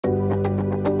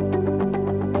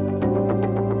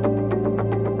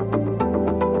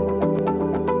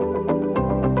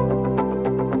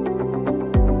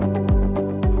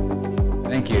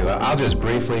I'll just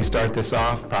briefly start this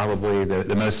off. Probably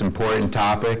the most important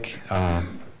topic,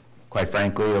 quite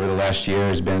frankly, over the last year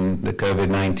has been the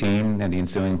COVID-19 and the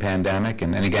ensuing pandemic,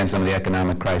 and again, some of the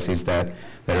economic crises that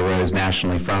arose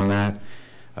nationally from that.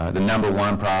 The number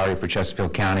one priority for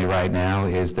Chesterfield County right now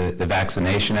is the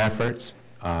vaccination efforts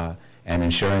and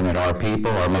ensuring that our people,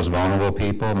 our most vulnerable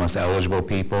people, most eligible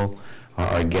people,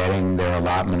 are getting their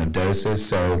allotment of doses.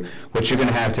 So what you're going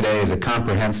to have today is a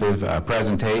comprehensive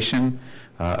presentation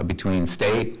between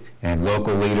state and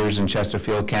local leaders in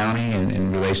Chesterfield County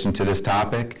in relation to this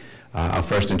topic. I'll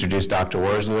first introduce Dr.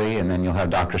 Worsley, and then you'll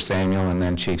have Dr. Samuel, and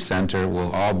then Chief Center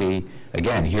will all be,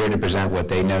 again, here to present what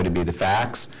they know to be the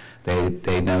facts.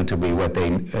 They know to be what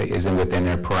is within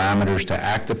their parameters to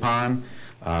act upon.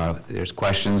 There's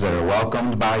questions that are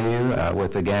welcomed by you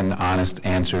with, again, honest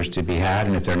answers to be had.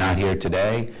 And if they're not here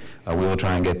today, we will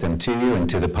try and get them to you and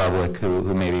to the public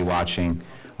who may be watching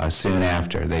soon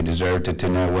after. They deserve to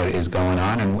know what is going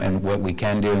on and what we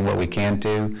can do and what we can't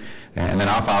do. And then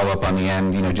I'll follow up on the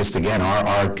end, just again,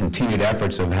 our continued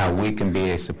efforts of how we can be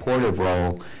a supportive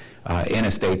role in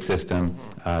a state system,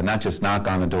 not just knock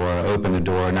on the door, open the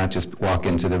door, not just walk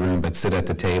into the room, but sit at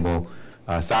the table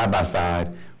side by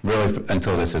side, really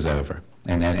until this is over.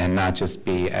 And not just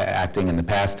be acting in the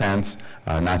past tense,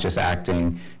 not just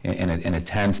acting in a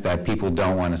tense that people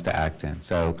don't want us to act in.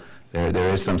 So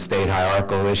there is some state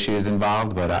hierarchical issues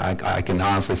involved, but I can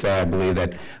honestly say I believe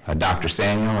that Dr.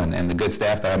 Samuel and the good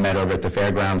staff that I met over at the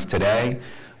fairgrounds today,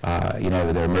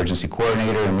 their emergency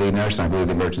coordinator and lead nurse, and I believe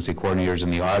the emergency coordinators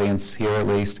in the audience here at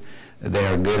least, they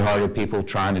are good-hearted people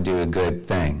trying to do a good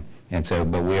thing. And so,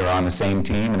 but we are on the same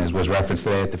team, and as was referenced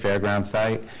today at the fairground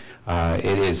site,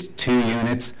 it is 2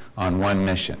 units on 1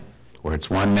 mission, where it's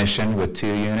 1 mission with 2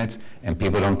 units, and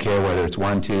people don't care whether it's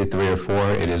 1, 2, 3, or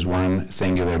 4, it is 1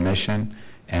 singular mission,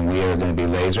 and we are going to be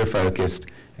laser focused,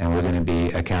 and we're going to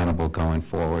be accountable going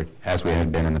forward, as we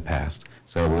have been in the past.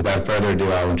 So without further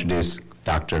ado, I'll introduce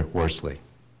Dr. Worsley.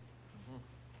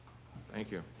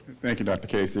 Thank you. Thank you, Dr.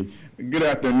 Casey. Good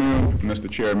afternoon, Mr.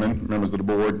 Chairman, members of the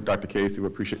board. Dr. Casey, we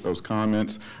appreciate those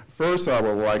comments. First, I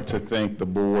would like to thank the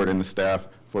board and the staff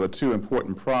for the 2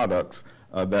 important products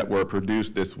that were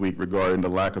produced this week regarding the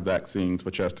lack of vaccines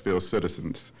for Chesterfield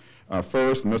citizens.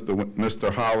 First,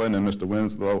 Mr. Holland and Mr.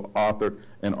 Winslow authored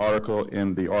an article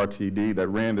in the RTD that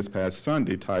ran this past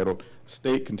Sunday titled,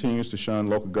 "State Continues to Shun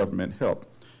Local Government Help."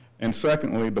 And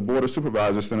secondly, the Board of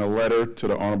Supervisors sent a letter to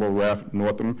the Honorable Ralph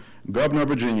Northam, Governor of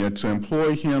Virginia, to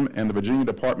employ him and the Virginia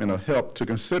Department of Health to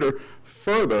consider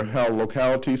further how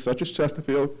localities such as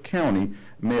Chesterfield County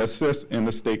may assist in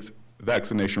the state's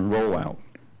vaccination rollout.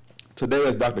 Today,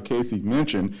 as Dr. Casey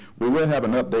mentioned, we will have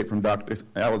an update from Dr.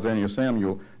 Alexander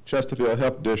Samuel, Chesterfield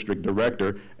Health District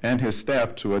Director, and his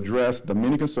staff to address the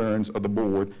many concerns of the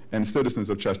board and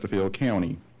citizens of Chesterfield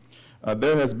County.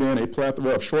 There has been a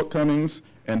plethora of shortcomings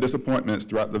and disappointments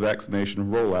throughout the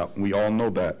vaccination rollout. We all know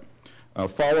that.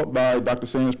 Followed by Dr.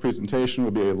 Samuel's presentation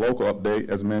will be a local update,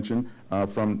 as mentioned,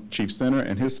 from Chief Center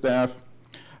and his staff.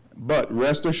 But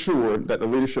rest assured that the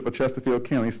leadership of Chesterfield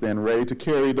County stand ready to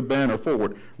carry the banner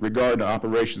forward regarding the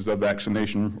operations of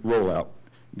vaccination rollout.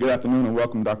 Good afternoon and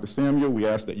welcome, Dr. Samuel. We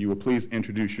ask that you would please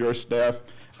introduce your staff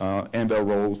and their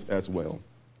roles as well.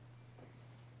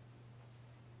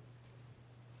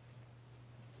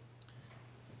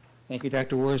 Thank you,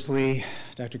 Dr. Worsley,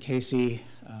 Dr. Casey,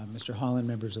 Mr. Holland,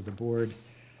 members of the board.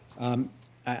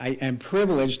 I am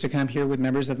privileged to come here with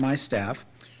members of my staff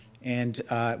and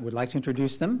would like to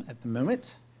introduce them at the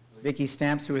moment. Vicki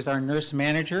Stamps, who is our nurse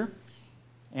manager,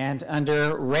 and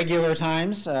under regular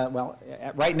times,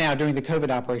 right now during the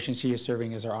COVID operation, she is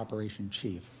serving as our operation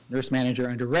chief. Nurse manager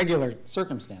under regular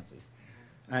circumstances.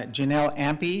 Janelle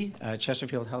Ampey,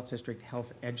 Chesterfield Health District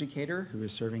health educator, who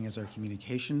is serving as our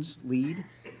communications lead.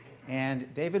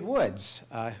 And David Woods,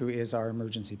 who is our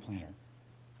emergency planner.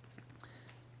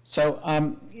 So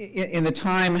in the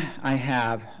time I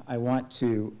have, I want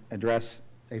to address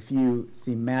a few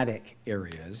thematic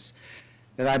areas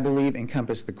that I believe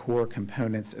encompass the core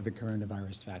components of the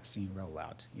coronavirus vaccine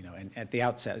rollout. And at the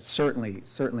outset,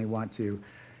 certainly want to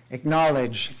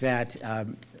acknowledge that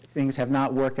things have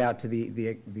not worked out to the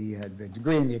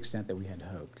degree and the extent that we had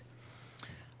hoped.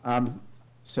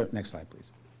 So next slide,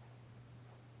 please.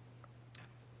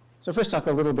 So first, talk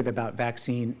a little bit about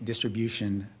vaccine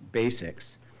distribution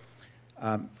basics.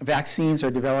 Vaccines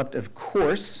are developed, of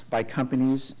course, by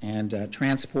companies, and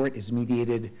transport is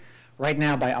mediated right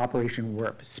now by Operation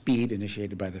Warp Speed,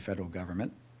 initiated by the federal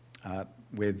government,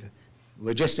 with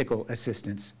logistical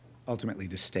assistance ultimately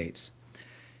to states.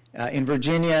 In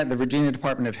Virginia, the Virginia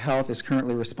Department of Health is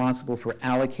currently responsible for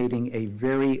allocating a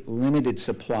very limited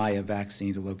supply of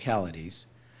vaccine to localities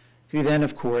who then,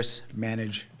 of course,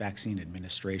 manage vaccine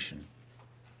administration.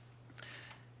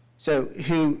 So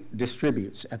who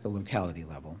distributes at the locality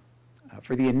level?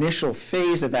 For the initial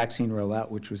phase of vaccine rollout,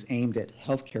 which was aimed at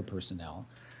healthcare personnel,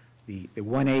 the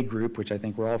 1A group, which I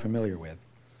think we're all familiar with,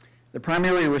 the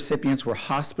primary recipients were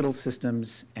hospital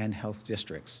systems and health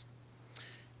districts.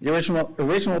 The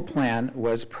original plan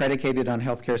was predicated on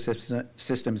healthcare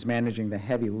systems managing the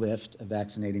heavy lift of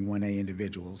vaccinating 1A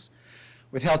individuals,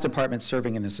 with health departments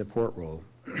serving in a support role.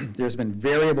 There's been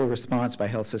variable response by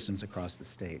health systems across the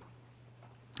state.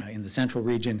 In the central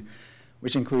region,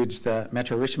 which includes the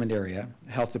Metro Richmond area,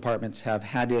 health departments have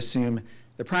had to assume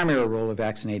the primary role of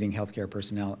vaccinating healthcare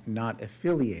personnel not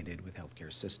affiliated with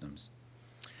healthcare systems.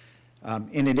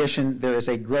 In addition, there is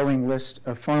a growing list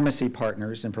of pharmacy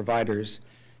partners and providers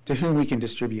to whom we can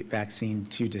distribute vaccine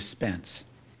to dispense.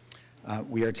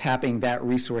 We are tapping that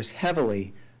resource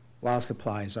heavily while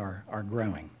supplies are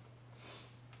growing.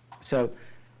 So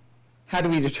how do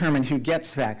we determine who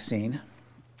gets vaccine?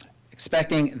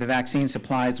 Expecting the vaccine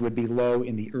supplies would be low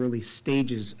in the early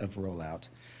stages of rollout.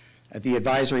 The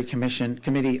Advisory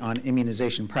Committee on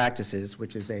Immunization Practices,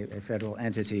 which is a federal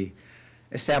entity,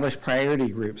 established priority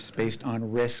groups based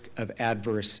on risk of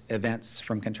adverse events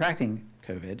from contracting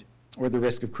COVID or the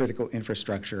risk of critical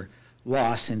infrastructure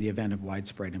loss in the event of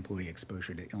widespread employee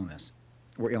exposure to illness.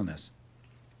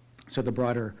 So the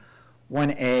broader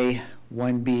 1A,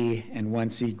 1B, and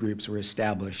 1C groups were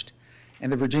established,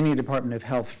 and the Virginia Department of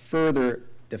Health further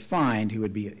defined who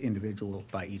would be individual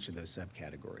by each of those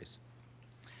subcategories.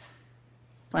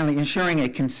 Finally, ensuring a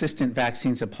consistent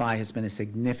vaccine supply has been a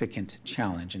significant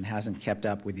challenge and hasn't kept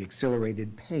up with the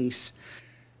accelerated pace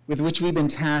with which we've been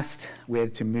tasked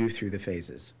with to move through the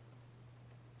phases.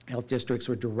 Health districts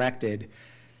were directed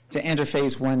to enter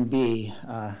phase 1B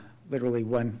literally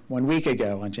one week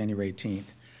ago on January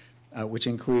 18th, which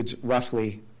includes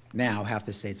roughly now half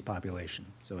the state's population,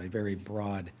 so a very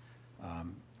broad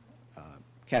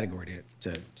category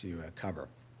to cover.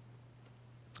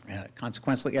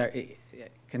 Consequently,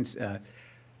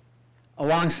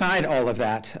 alongside all of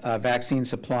that, vaccine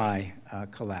supply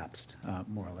collapsed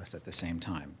more or less at the same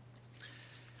time.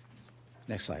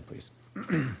 Next slide, please.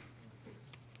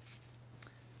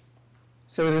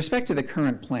 So with respect to the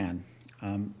current plan,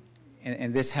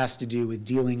 and this has to do with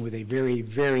dealing with a very,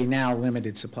 very now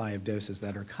limited supply of doses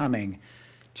that are coming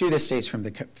to the states from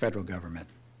the federal government.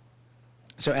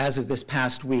 So as of this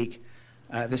past week,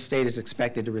 the state is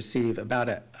expected to receive about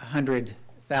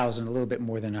 100,000, a little bit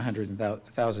more than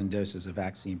 100,000 doses of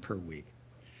vaccine per week.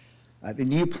 The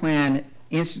new plan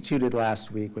instituted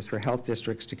last week was for health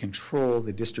districts to control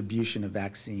the distribution of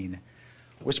vaccine,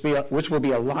 which will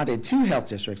be allotted to health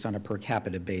districts on a per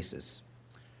capita basis.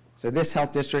 So this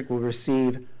health district will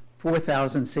receive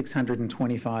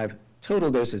 4,625 total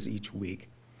doses each week.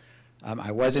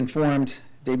 I was informed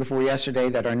day before yesterday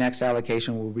that our next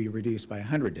allocation will be reduced by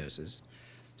 100 doses.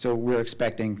 So we're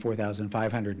expecting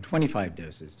 4,525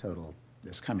 doses total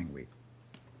this coming week.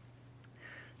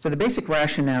 So the basic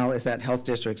rationale is that health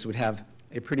districts would have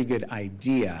a pretty good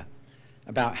idea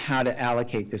about how to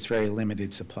allocate this very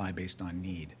limited supply based on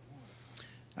need.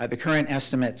 The current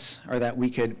estimates are that we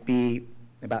could be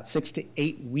about 6 to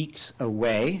 8 weeks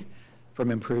away from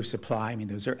improved supply. I mean,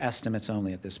 those are estimates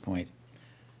only at this point.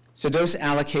 So dose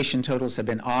allocation totals have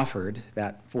been offered,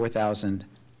 that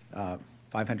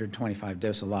 4,525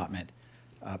 dose allotment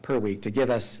per week, to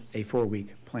give us a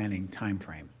 4-week planning time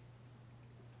frame.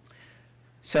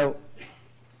 So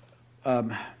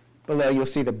below you'll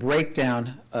see the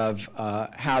breakdown of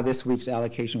how this week's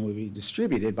allocation will be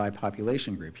distributed by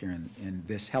population group here in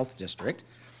this health district.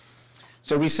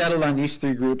 So we settled on these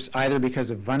 3 groups either because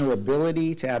of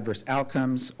vulnerability to adverse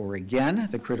outcomes or, again,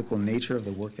 the critical nature of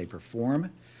the work they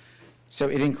perform. So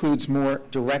it includes more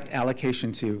direct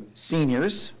allocation to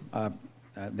seniors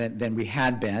than we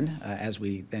had been as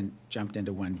we then jumped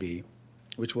into 1B,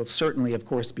 which will certainly, of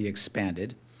course, be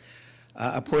expanded.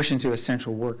 A portion to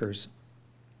essential workers,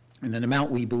 and an amount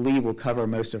we believe will cover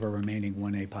most of our remaining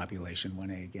 1A population.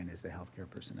 1A, again, is the healthcare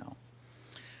personnel.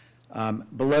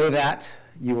 Below that,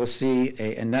 you will see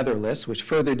another list which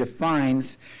further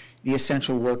defines the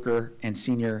essential worker and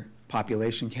senior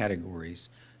population categories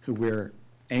who we're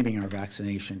aiming our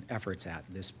vaccination efforts at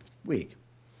this week.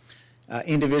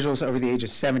 Individuals over the age of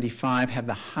 75 have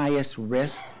the highest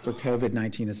risk for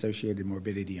COVID-19 associated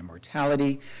morbidity and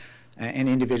mortality, and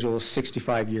individuals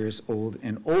 65 years old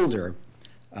and older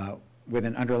with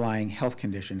an underlying health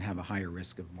condition have a higher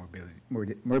risk of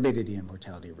morbidity and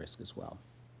mortality risk as well.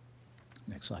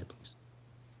 Next slide, please.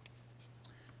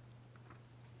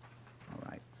 All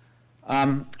right.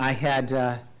 I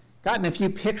had gotten a few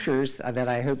pictures that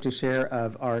I hope to share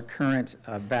of our current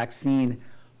vaccine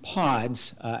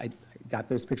pods. I got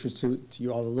those pictures to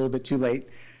you all a little bit too late,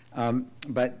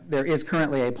 but there is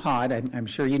currently a pod, I'm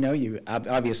sure you know, you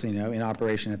obviously know, in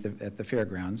operation at the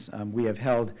fairgrounds. We have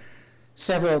held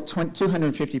several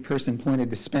 250-person pointed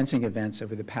dispensing events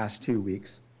over the past 2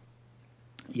 weeks.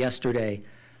 Yesterday,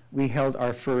 we held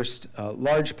our first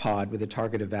large pod with a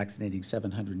target of vaccinating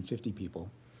 750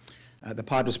 people. The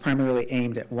pod was primarily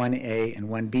aimed at 1A and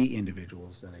 1B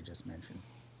individuals that I just mentioned.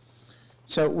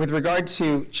 So with regard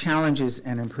to challenges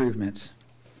and improvements,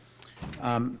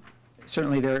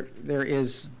 certainly there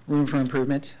is room for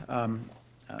improvement,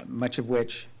 much of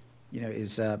which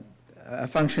is a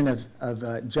function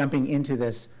of jumping into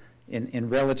this in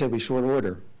relatively short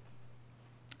order.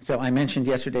 So I mentioned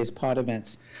yesterday's pod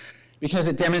events because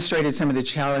it demonstrated some of the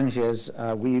challenges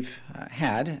we've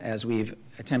had as we've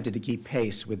attempted to keep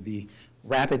pace with the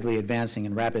rapidly advancing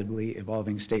and rapidly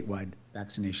evolving statewide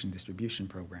vaccination distribution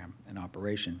program and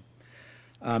operation.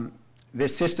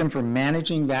 This system for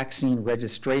managing vaccine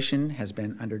registration has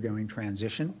been undergoing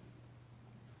transition.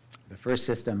 The first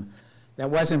system that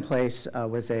was in place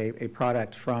was a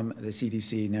product from the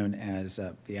CDC known as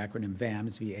the acronym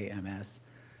VAMS, V-A-M-S,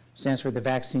 stands for the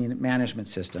Vaccine Management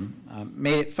System,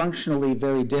 made it functionally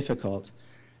very difficult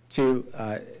to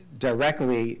direct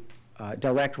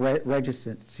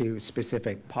registrants to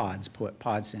specific pods.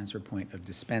 Pod stands for point of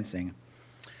dispensing.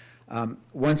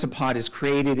 Once a pod is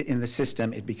created in the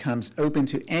system, it becomes open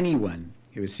to anyone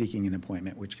who is seeking an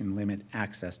appointment, which can limit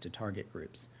access to target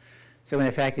groups. So in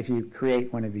effect, if you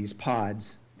create one of these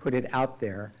pods, put it out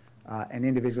there, an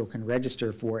individual can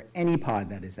register for any pod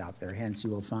that is out there. Hence, you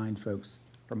will find folks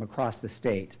from across the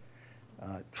state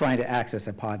trying to access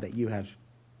a pod that you have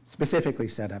specifically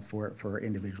set up for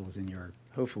individuals in your,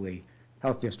 hopefully,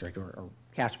 health district or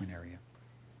catchment area.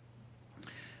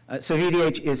 So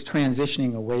VDH is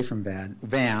transitioning away from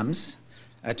VAMS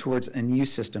towards a new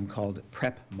system called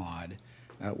PrepMod,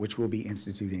 which we'll be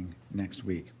instituting next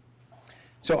week.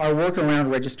 So our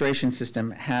workaround registration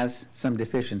system has some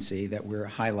deficiency that were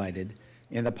highlighted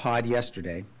in the pod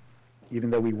yesterday, even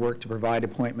though we worked to provide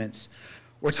appointments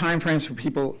or timeframes for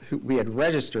people who we had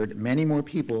registered. Many more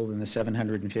people than the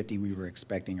 750 we were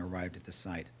expecting arrived at the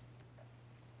site.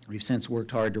 We've since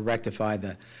worked hard to rectify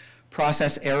the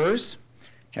process errors.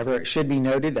 However, it should be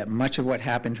noted that much of what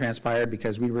happened transpired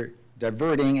because we were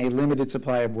diverting a limited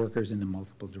supply of workers into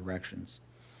multiple directions.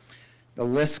 The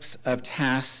lists of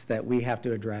tasks that we have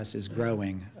to address is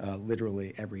growing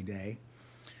literally every day,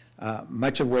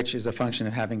 much of which is a function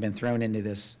of having been thrown into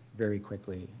this very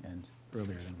quickly and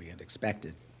earlier than we had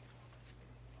expected.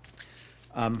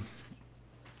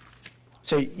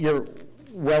 So you're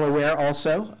well aware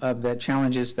also of the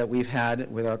challenges that we've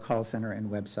had with our call center and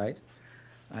website.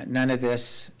 None of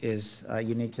this is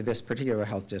unique to this particular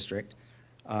health district.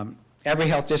 Every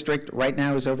health district right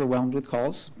now is overwhelmed with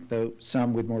calls, though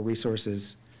some with more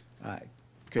resources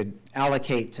could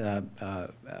allocate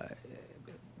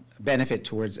benefit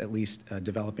towards at least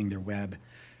developing their web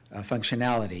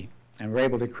functionality. And we're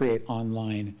able to create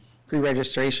online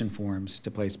pre-registration forms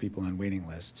to place people on waiting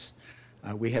lists.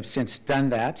 We have since done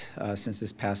that since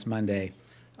this past Monday.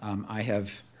 I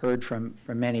have heard from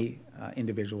many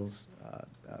individuals,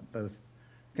 both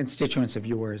constituents of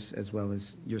yours as well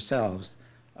as yourselves,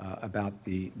 about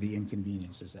the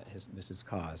inconveniences that this has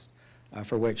caused,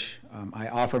 for which I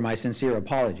offer my sincere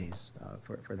apologies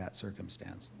for that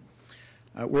circumstance.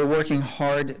 We're working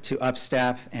hard to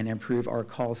upstaff and improve our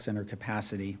call center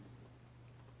capacity,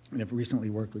 and have recently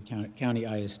worked with County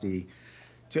ISD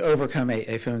to overcome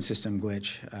a phone system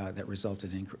glitch that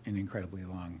resulted in incredibly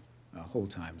long hold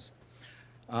times.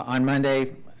 On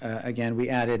Monday, again, we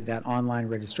added that online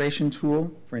registration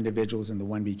tool for individuals in the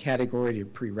 1B category to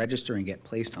pre-register and get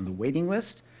placed on the waiting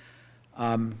list,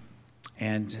 and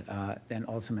then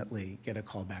ultimately get a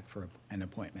call back for an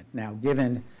appointment. Now,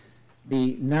 given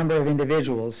the number of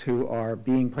individuals who are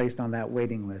being placed on that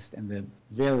waiting list and the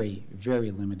very, very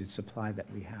limited supply that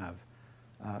we have,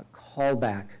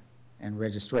 callback and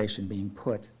registration being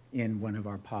put in one of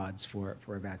our pods for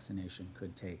a vaccination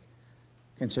could take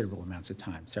considerable amounts of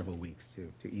time, several weeks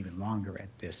to even longer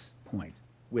at this point,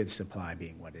 with supply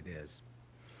being what it is.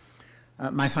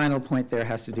 My final point there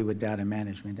has to do with data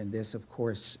management, and this, of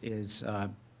course, is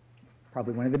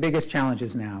probably one of the biggest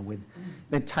challenges now with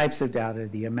the types of data,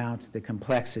 the amount, the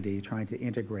complexity, trying to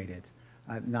integrate it,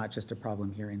 not just a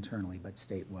problem here internally, but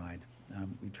statewide.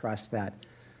 We trust that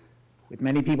with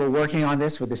many people working on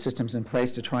this, with the systems in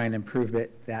place to try and improve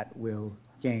it, that will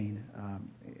gain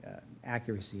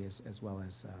accuracy as well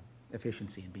as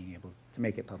efficiency in being able to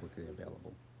make it publicly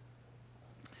available.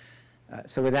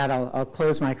 So with that, I'll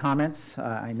close my comments.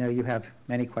 I know you have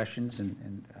many questions,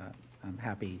 and I'm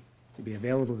happy to be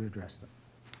available to address them.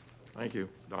 Thank you,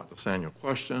 Dr. Samuel.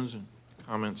 Questions and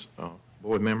comments,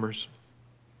 board members?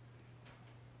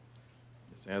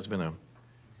 This has been an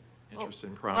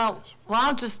interesting process. Well,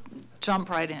 I'll just jump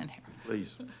right in here.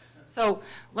 Please. So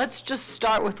let's just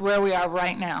start with where we are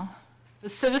right now. If a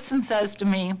citizen says to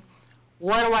me,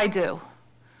 what do I do?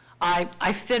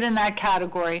 I fit in that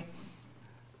category.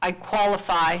 I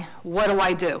qualify. What do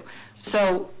I do?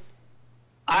 So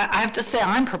I have to say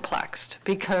I'm perplexed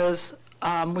because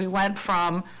we went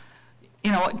from,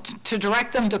 you know, to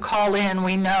direct them to call in,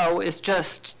 we know is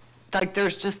just like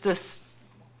there's just this,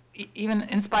 even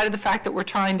in spite of the fact that we're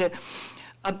trying to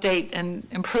update and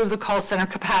improve the call center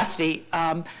capacity,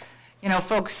 you know,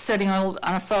 folks sitting on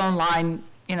a phone line,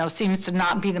 you know, seems to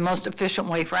not be the most efficient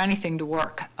way for anything to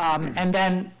work. And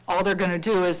then all they're going to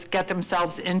do is get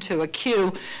themselves into a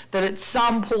queue that at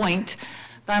some point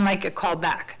they might get called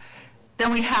back.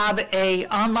 Then we have a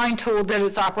online tool that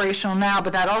is operational now,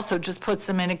 but that also just puts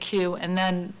them in a queue. And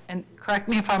then, and correct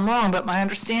me if I'm wrong, but my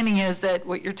understanding is that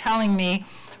what you're telling me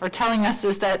or telling us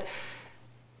is that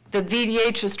the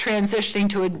VDH is transitioning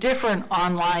to a different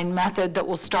online method that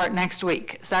will start next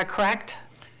week. Is that correct?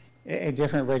 A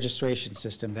different registration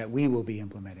system that we will be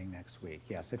implementing next week.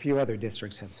 Yes, a few other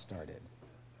districts have started.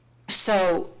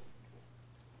 So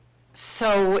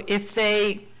if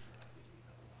they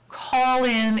call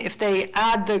in, if they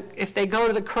go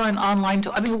to the current online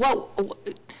tool, I mean,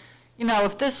 you know,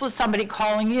 if this was somebody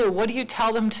calling you, what do you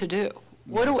tell them to do?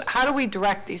 How do we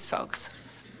direct these folks?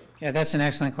 Yeah, that's an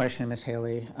excellent question, Ms.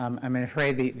 Haley. I'm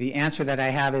afraid the answer that I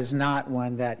have is not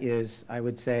one that is, I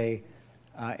would say,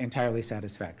 entirely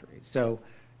satisfactory. So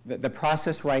the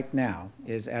process right now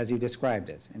is, as you described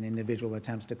it, an individual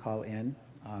attempts to call in.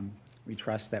 We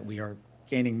trust that we are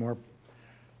gaining more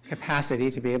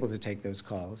capacity to be able to take those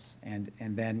calls and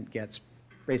then gets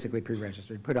basically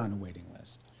pre-registered, put on a waiting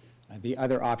list. The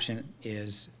other option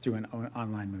is through an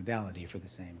online modality for the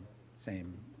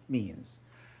same means.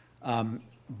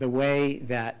 The way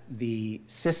that the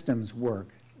systems work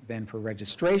then for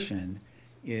registration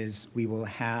is we will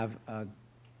have,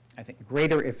 I think,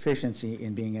 greater efficiency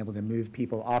in being able to move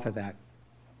people off of that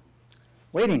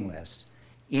waiting list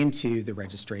into the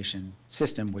registration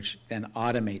system, which then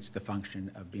automates the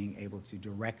function of being able to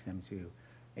direct them to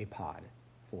a pod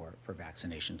for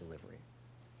vaccination delivery.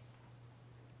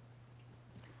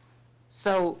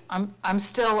 So I'm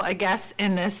still, I guess,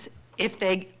 in this,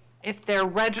 if they're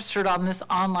registered on this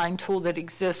online tool that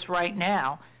exists right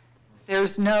now,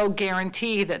 there's no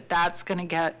guarantee that that's going to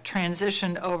get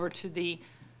transitioned over to the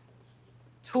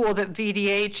tool that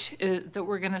VDH, that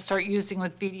we're going to start using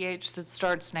with VDH that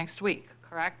starts next week,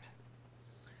 correct?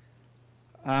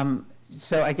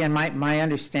 So again, my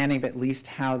understanding of at least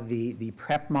how the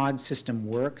prep mod system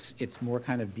works, it's more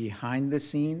kind of behind the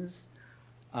scenes.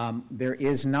 There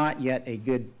is not yet a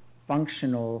good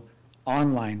functional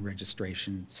online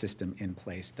registration system in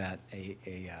place that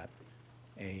a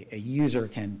user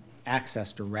can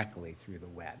access directly through the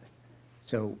web.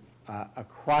 So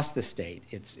across the state,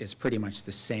 it's pretty much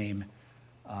the same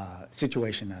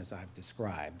situation as I've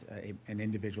described. An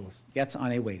individual gets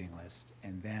on a waiting list,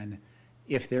 and then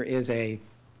if there is an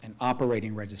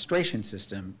operating registration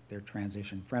system, they're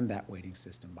transitioned from that waiting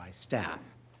system by staff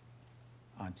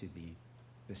onto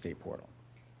the state portal.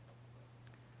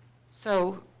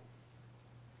 So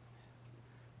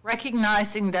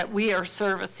recognizing that we are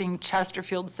servicing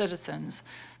Chesterfield citizens,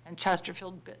 and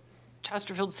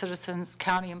Chesterfield citizens,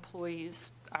 county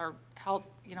employees, our health,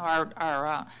 you know,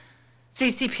 our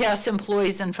CCPS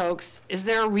employees and folks, is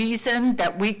there a reason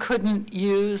that we couldn't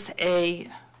use a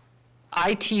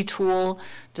IT tool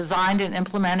designed and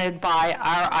implemented by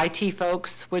our IT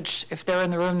folks, which if they're in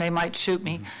the room, they might shoot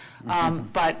me,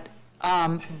 but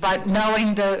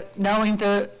knowing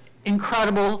the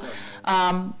incredible,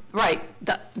 knowing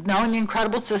the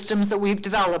incredible systems that we've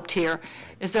developed here,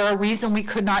 is there a reason we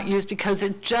could not use? Because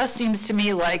it just seems to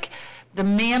me like the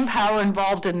manpower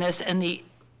involved in this and the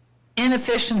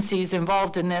inefficiencies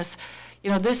involved in this, you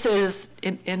know, this is,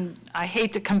 I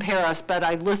hate to compare us, but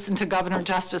I listened to Governor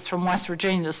Justice from West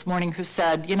Virginia this morning who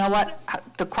said, you know what,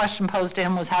 the question posed to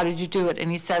him was, how did you do it?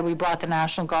 And he said, we brought the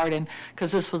National Guard in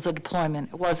because this was a deployment.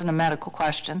 It wasn't a medical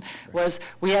question. It was,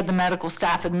 we had the medical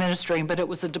staff administering, but it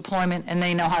was a deployment and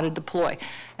they know how to deploy.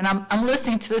 And I'm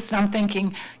listening to this and I'm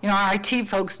thinking, you know, our IT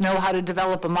folks know how to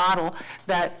develop a model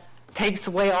that takes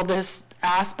away all this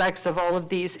aspects of all of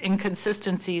these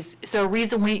inconsistencies. Is there a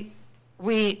reason we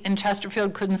in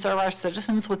Chesterfield couldn't serve our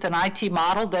citizens with an IT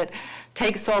model that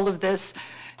takes all of this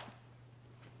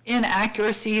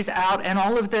inaccuracies out and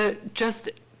all of the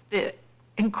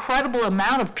incredible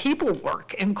amount of people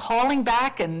work and calling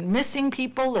back and missing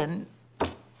people and.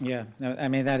 Yeah, no, I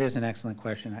mean, that is an excellent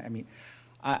question. I mean,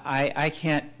 I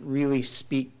can't really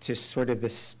speak to sort of the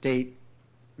state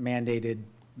mandated,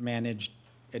 managed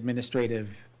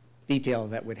administrative detail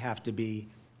that would have to be,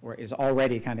 or is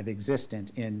already kind of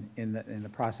existent in the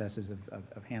processes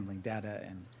of handling data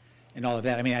and all of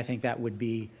that. I mean, I think that would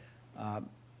be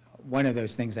one of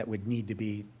those things that would need to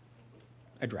be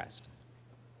addressed.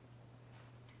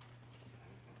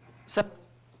 So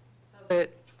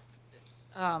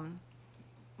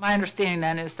my understanding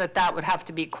then is that would have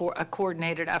to be a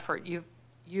coordinated effort.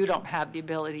 You don't have the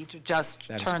ability to just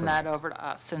turn that over to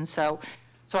us. And so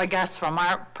I guess from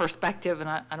our perspective, and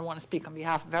I don't want to speak on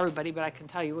behalf of everybody, but I can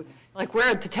tell you, like, we're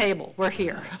at the table, we're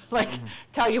here. Like,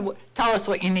 tell us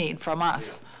what you need from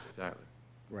us. Yeah, exactly.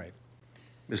 Right.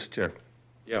 Mr. Chair.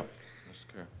 Yeah, Mr.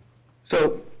 Kerr.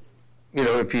 So, you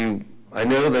know, I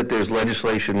know that there's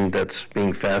legislation that's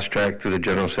being fast-tracked through the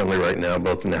General Assembly right now,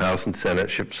 both in the House and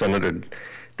Senate. Senator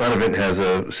Donovan has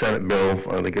a Senate bill,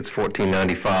 I think it's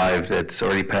 1495, that's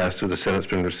already passed through the Senate, it's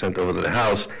been sent over to the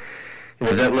House. And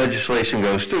if that legislation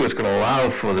goes through, it's going to allow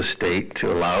for the state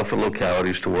to allow for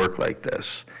localities to work like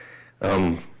this.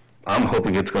 I'm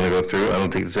hoping it's going to go through. I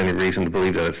don't think there's any reason to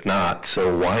believe that it's not.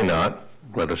 So why not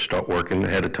let us start working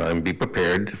ahead of time, be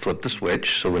prepared to flip the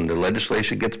switch, so when the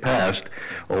legislation gets passed,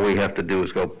 all we have to do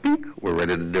is go, beep, we're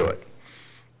ready to do it.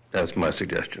 That's my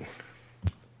suggestion.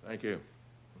 Thank you.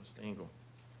 Mr. Engel.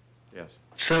 Yes.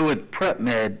 So with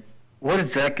PrepMed, what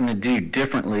is that going to do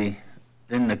differently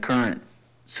than the current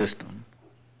system?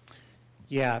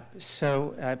 Yeah,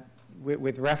 so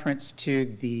with reference to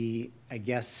the, I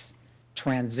guess,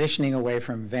 transitioning away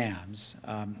from VAMs,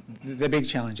 the big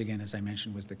challenge, again, as I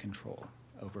mentioned, was the control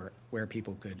over where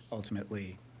people could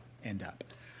ultimately end up.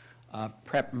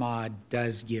 PrepMod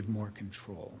does give more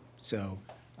control. So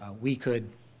we could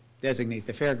designate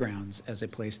the fairgrounds as a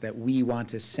place that we want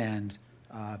to send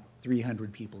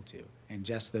 300 people to, and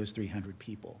just those 300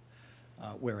 people,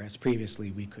 whereas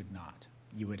previously we could not.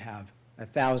 You would have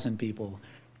 1,000 people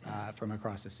from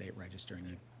across the state registering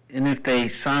you. And if they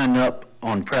sign up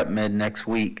on PrepMed next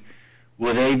week,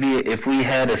 will they be, if we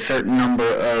had a certain number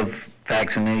of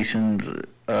vaccinations,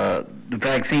 the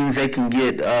vaccines they can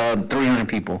get 300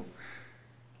 people,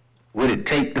 would it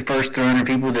take the first 300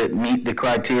 people that meet the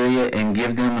criteria and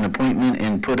give them an appointment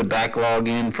and put a backlog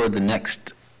in for the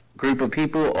next group of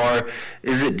people, or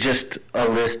is it just a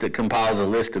list that compiles a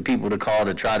list of people to call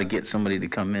to try to get somebody to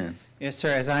come in? Yes, sir,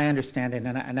 as I understand it,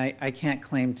 and I can't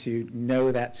claim to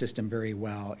know that system very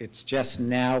well. It's just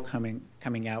now coming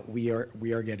out. We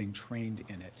are getting trained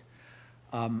in it.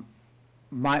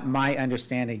 My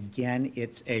understanding, again,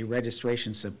 it's a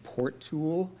registration support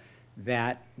tool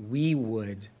that we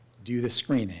would do the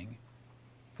screening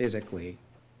physically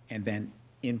and then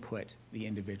input the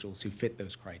individuals who fit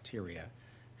those criteria,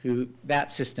 who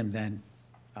that system then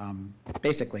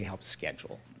basically helps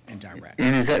schedule and direct.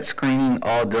 And is that screening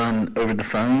all done over the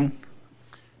phone?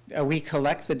 We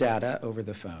collect the data over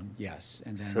the phone, yes.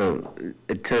 And then So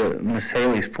to Ms.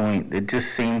 Haley's point, it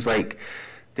just seems like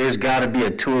there's got to be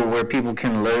a tool where people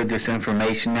can load this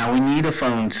information. Now, we need a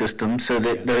phone system so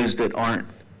that those that aren't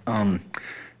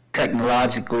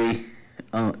technologically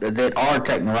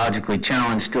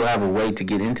challenged still have a way to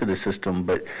get into the system,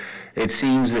 but it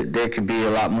seems that there could be a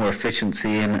lot more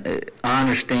efficiency. And I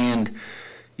understand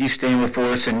you stand before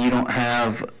us and you don't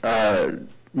have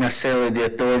necessarily the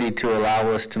authority to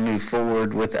allow us to move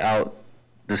forward without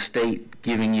the state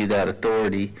giving you that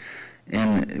authority,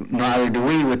 and neither do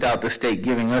we without the state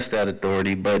giving us that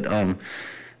authority. But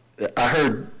I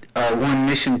heard one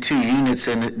mission, 2 units,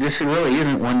 and this really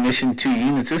isn't one mission, 2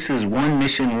 units. This is one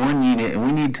mission, 1 unit, and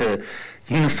we need to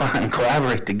unify and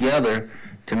collaborate together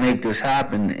to make this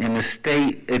happen. And the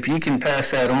state, if you can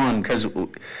pass that on, because we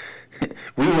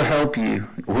will help you.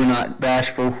 We're not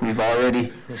bashful. We've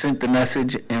already sent the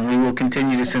message, and we will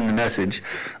continue to send the message.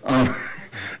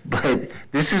 But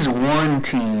this is one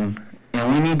team,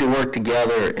 and we need to work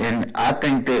together. And I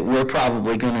think that we're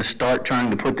probably going to start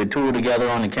trying to put the tool together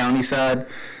on the county side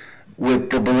with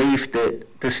the belief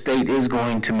that the state is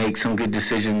going to make some good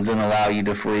decisions and allow you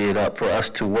to free it up for us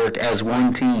to work as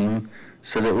one team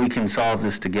so that we can solve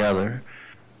this together.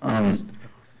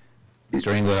 Mr.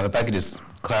 Engel, if I could just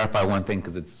clarify one thing,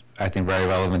 because it's, I think, very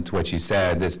relevant to what you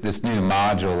said. This new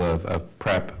module of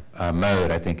prep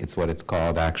mode, I think it's what it's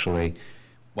called actually,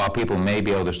 while people may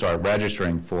be able to start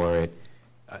registering for it,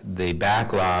 the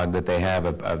backlog that they have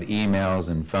of emails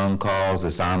and phone calls,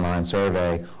 this online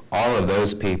survey, all of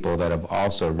those people that have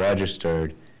also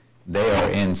registered they are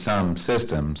in some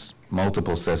systems,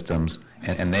 multiple systems,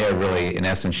 and they are really, in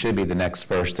essence, should be the next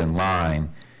first in line,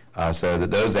 so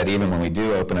that those that even when we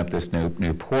do open up this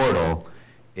new portal,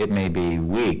 it may be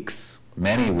weeks,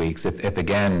 many weeks, if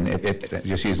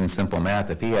just using simple math,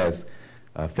 if he has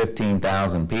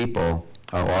 15,000 people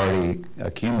already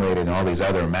accumulated in all these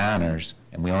other manners,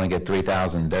 and we only get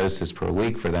 3,000 doses per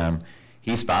week for them,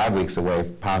 he's 5 weeks away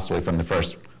possibly from the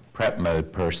first prep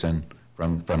mode person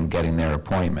from getting their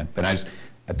appointment. But I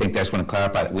think I just want to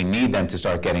clarify that we need them to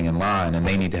start getting in line, and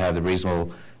they need to have the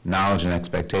reasonable knowledge and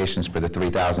expectations for the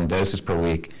 3,000 doses per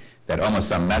week, that almost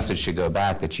some message should go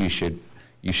back that you should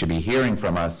be hearing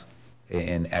from us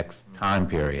in X time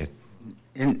period.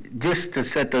 And just to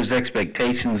set those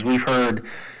expectations, we've heard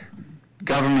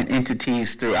government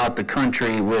entities throughout the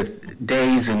country with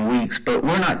days and weeks, but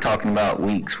we're not talking about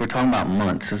weeks, we're talking about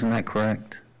months, isn't that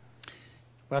correct?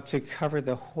 Well, to cover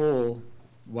the whole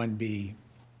 1B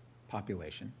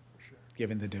population,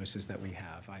 given the doses that we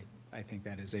have, I think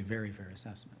that is a very fair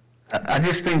assessment. I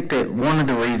just think that one of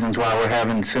the reasons why we're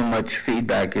having so much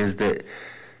feedback is that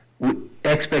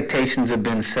expectations have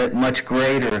been set much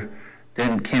greater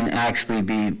than can actually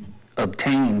be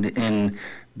obtained, and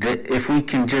that if we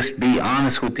can just be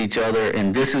honest with each other,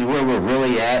 and this is where we're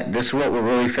really at, this is what we're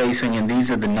really facing, and these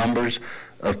are the numbers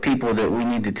of people that we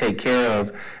need to take care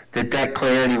of, that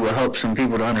clarity will help some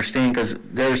people to understand, because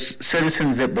there's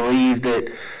citizens that believe that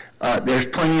there's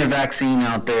plenty of vaccine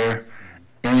out there,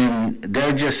 and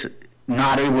they're just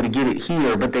not able to get it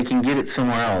here, but they can get it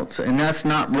somewhere else. And that's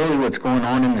not really what's going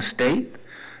on in the state,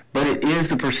 but it is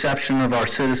the perception of our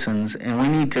citizens, and we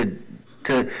need to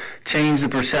change the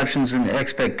perceptions and the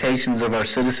expectations of our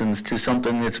citizens to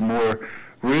something that's more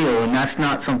real. And that's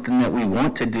not something that we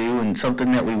want to do and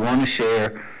something that we want to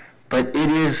share, but it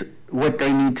is what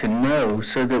they need to know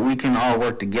so that we can all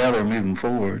work together moving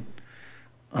forward.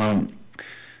 And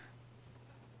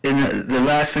the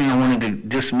last thing I wanted to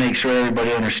just make sure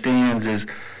everybody understands is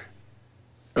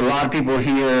a lot of people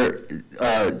hear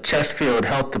Chesterfield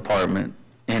Health Department,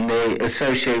 and they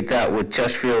associate that with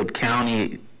Chesterfield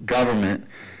County government.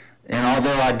 And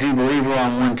although I do believe we're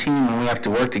on one team and we have to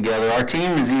work together, our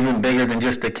team is even bigger than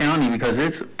just the county, because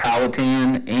it's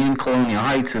Powhatan and Colonial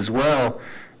Heights as well,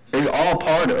 is all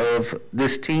part of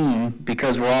this team,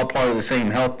 because we're all part of the same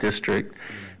health district.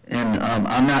 And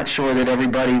I'm not sure that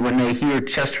everybody, when they hear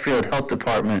Chesterfield Health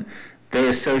Department, they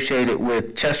associate it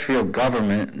with Chesterfield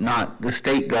government, not the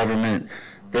state government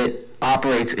that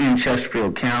operates in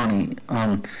Chesterfield County.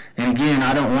 And again,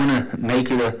 I don't want to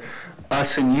make it a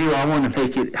us and you. I want to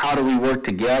make it, how do we work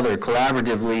together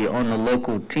collaboratively on the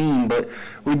local team? But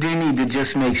we do need to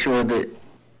just make sure that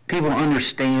people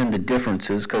understand the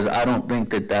differences, because I don't think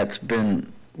that that's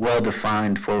been well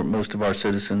defined for most of our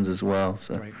citizens as well.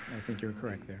 So. Right, I think you're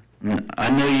correct there. I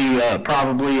know you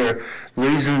probably are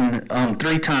losing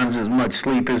 3 times as much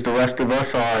sleep as the rest of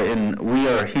us are, and we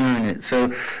are hearing it.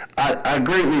 So I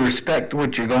greatly respect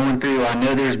what you're going through. I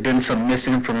know there's been some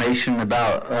misinformation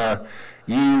about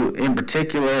you in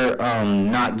particular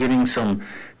not getting some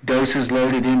doses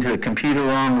loaded into the computer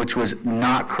wrong, which was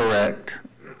not correct.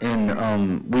 And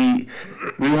we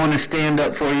want to stand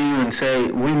up for you and say,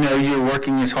 we know you're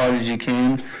working as hard as you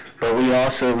can, but we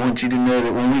also want you to know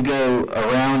that when we go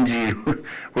around you,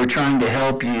 we're trying to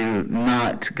help you,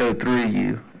 not go through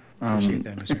you. Appreciate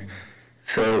that, Mr. Engel.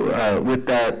 So with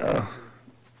that,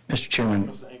 Mr.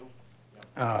 Chairman,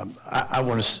 I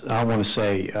want to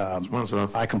say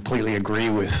I completely agree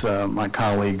with my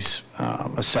colleague's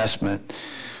assessment.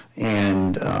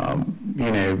 And,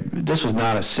 you know, this was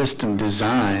not a system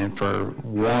designed for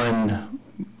one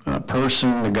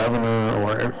person, the governor,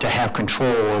 or to have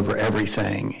control over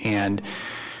everything. And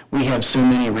we have so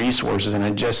many resources, and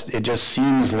it just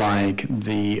seems like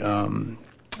the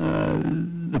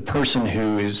person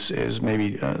who is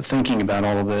maybe thinking about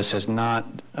all of this has not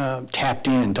tapped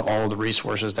into all of the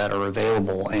resources that are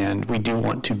available. And we do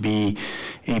want to be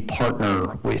a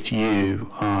partner with you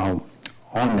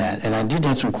on that. And I did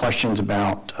have some questions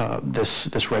about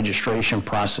this registration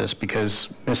process,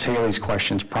 because Ms. Haley's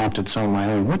questions prompted some of my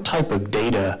own. What type of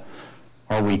data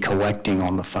are we collecting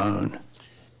on the phone?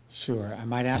 Sure. I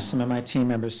might ask some of my team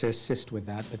members to assist with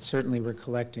that, but certainly we're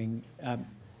collecting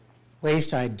ways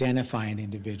to identify an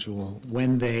individual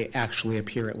when they actually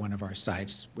appear at one of our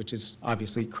sites, which is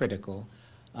obviously critical,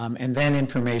 and then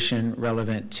information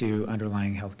relevant to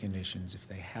underlying health conditions if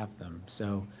they have them.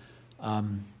 So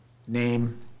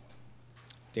name,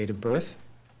 date of birth,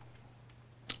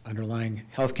 underlying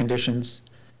health conditions.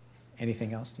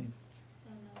 Anything else, team?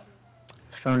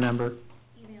 Phone number.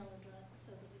 Email address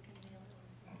so that we can mail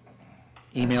in some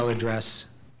forms. Email address.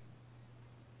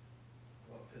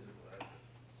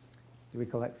 Do we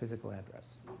collect physical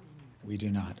address? We do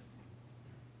not.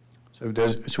 So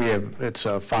we have, it's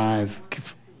five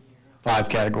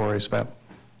categories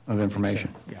of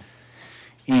information. Yeah.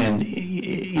 And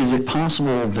is it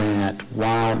possible that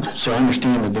so I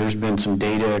understand that there's been some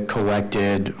data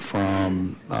collected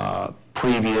from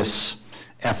previous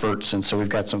efforts, and so we've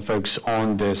got some folks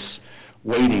on this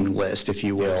waiting list, if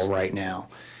you will, right now.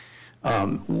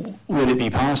 Would it be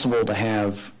possible to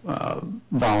have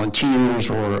volunteers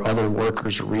or other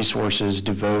workers or resources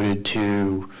devoted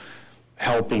to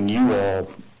helping you all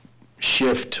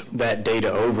shift that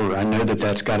data over? I know that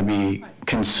that's got to be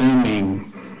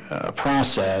consuming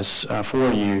process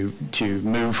for you to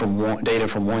move from data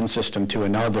from one system to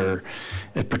another,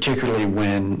 particularly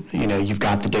when you've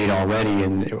got the data already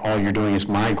and all you're doing is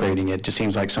migrating it. It just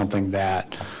seems like something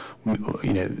that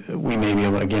we may be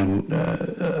able to, again,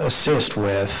 assist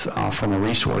with from a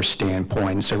resource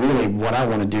standpoint. So really what I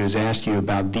want to do is ask you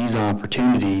about these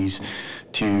opportunities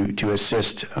to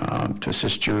assist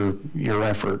your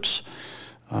efforts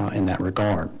in that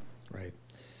regard. Right.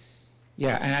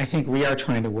 Yeah, and I think we are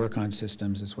trying to work on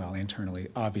systems as well internally,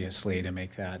 obviously, to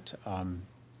make that more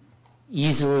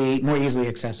easily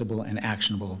accessible and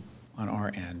actionable on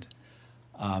our end.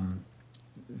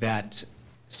 That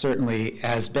certainly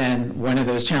has been one of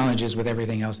those challenges with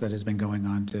everything else that has been going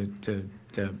on to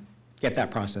get that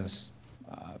process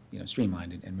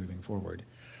streamlined and moving forward.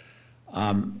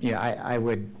 I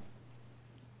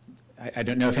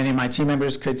don't know if any of my team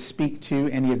members could speak to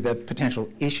any of the potential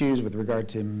issues with regard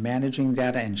to managing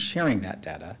data and sharing that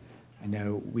data. I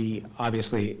know we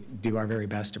obviously do our very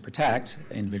best to protect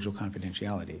individual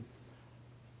confidentiality.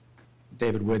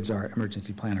 David Woods, our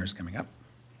emergency planner, is coming up.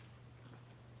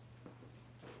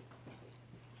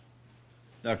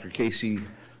 Dr. Casey,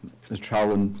 Mr.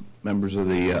 Holland, members of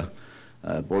the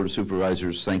Board of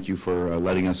Supervisors, thank you for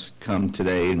letting us come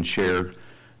today and share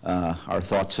our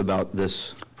thoughts about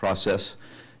this process.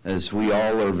 As we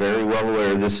all are very well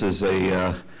aware, this is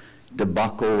a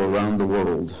debacle around the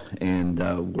world, and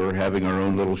we're having our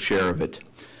own little share of it.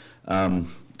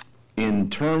 In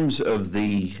terms of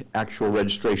the actual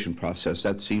registration process,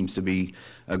 that seems to be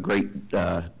a great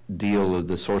deal of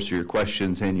the source of your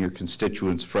questions and your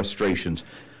constituents' frustrations.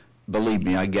 Believe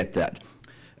me, I get that.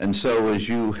 And so as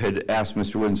you had asked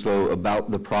Mr. Winslow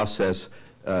about the process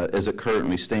as it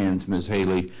currently stands, Ms.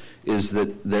 Haley, is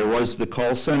that there was the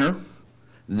call center,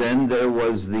 then there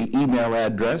was the email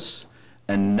address,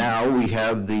 and now we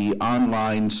have the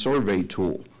online survey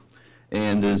tool.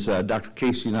 And as Dr.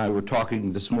 Casey and I were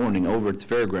talking this morning over at the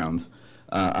fairgrounds,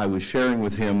 I was sharing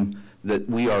with him that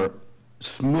we are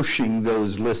smooshing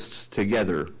those lists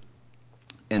together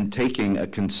and taking a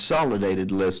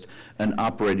consolidated list and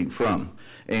operating from.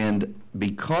 And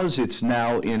because it's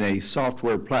now in a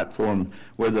software platform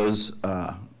where those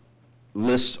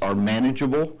lists are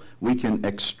manageable, we can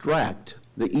extract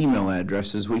the email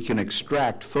addresses, we can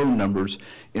extract phone numbers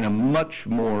in a much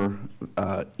more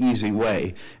easy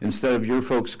way. Instead of your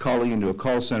folks calling into a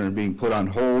call center and being put on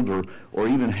hold or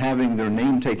even having their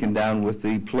name taken down with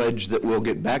the pledge that we'll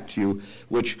get back to you,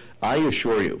 which I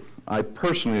assure you, I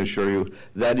personally assure you,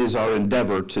 that is our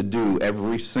endeavor to do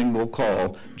every single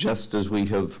call just as we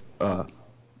have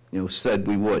said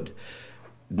we would.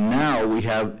 Now we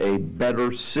have a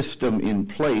better system in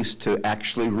place to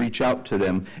actually reach out to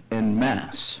them en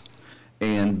masse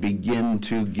and begin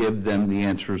to give them the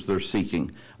answers they're seeking.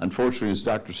 Unfortunately, as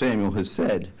Dr. Samuel has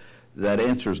said, that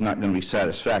answer is not going to be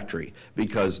satisfactory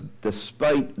because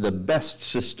despite the best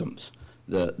systems,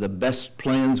 the best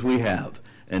plans we have,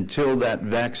 until that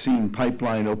vaccine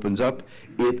pipeline opens up,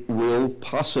 it will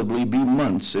possibly be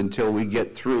months until we get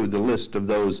through the list of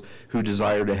those who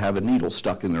desire to have a needle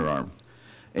stuck in their arm.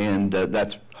 And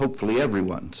that's hopefully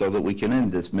everyone, so that we can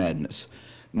end this madness.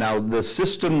 Now, the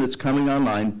system that's coming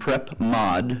online, PrEP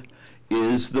Mod,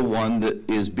 is the one that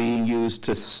is being used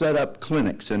to set up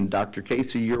clinics. And Dr.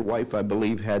 Casey, your wife, I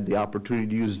believe, had the opportunity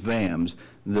to use VAMS,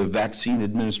 the Vaccine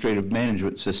Administrative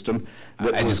Management System.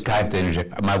 I just got to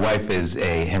interject. My wife is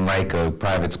a Henrico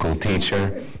private school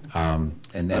teacher and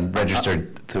then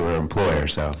registered through her employer,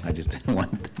 so I just didn't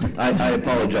want to. I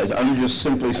apologize. I'm just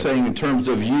simply saying in terms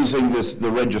of using the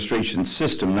registration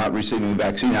system, not receiving a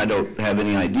vaccine, I don't have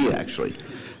any idea, actually.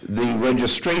 The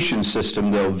registration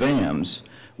system, though, VAMS,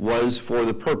 was for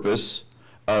the purpose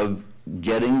of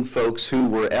getting folks who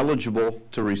were eligible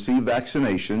to receive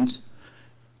vaccinations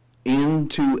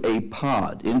into a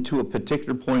pod, into a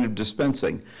particular point of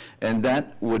dispensing. And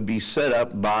that would be set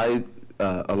up by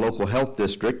a local health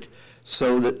district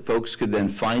so that folks could then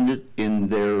find it in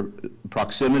their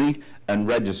proximity and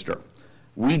register.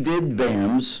 We did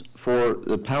VAMS for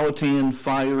the Powhatan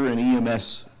Fire and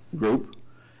EMS group,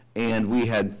 and we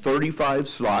had 35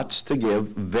 slots to give,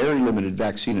 very limited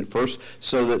vaccine at first,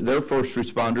 so that their first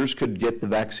responders could get the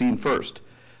vaccine first.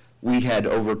 We had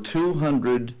over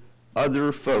 200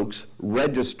 other folks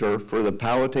register for the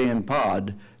Powhatan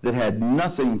pod that had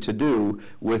nothing to do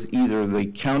with either the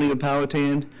county of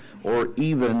Powhatan or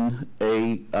even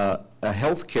a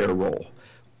healthcare role.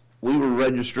 We were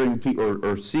registering people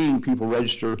or seeing people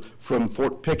register from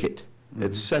Fort Pickett,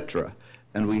 et cetera.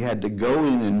 And we had to go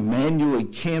in and manually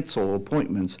cancel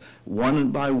appointments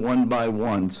one by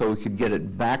one so we could get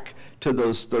it back to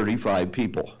those 35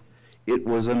 people. It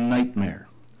was a nightmare.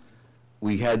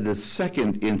 We had the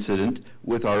second incident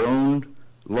with our own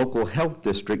local health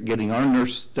district getting our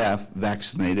nurse staff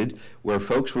vaccinated, where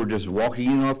folks were just walking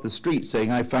in off the street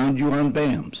saying, "I found you on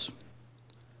VAMS."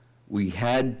 We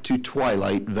had to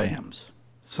twilight VAMS,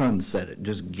 sunset it,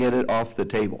 just get it off the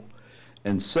table.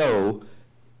 And so,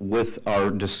 with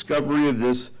our discovery of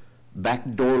this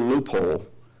backdoor loophole,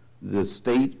 the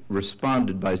state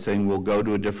responded by saying, we'll go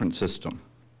to a different system,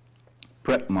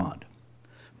 PrepMod.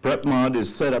 PrepMod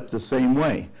is set up the same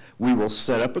way. We will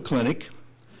set up a clinic,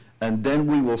 and then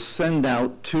we will send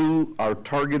out to our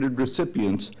targeted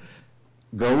recipients,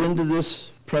 go into this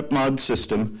PrepMod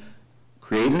system,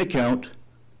 create an account,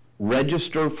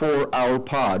 register for our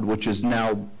pod, which is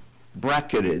now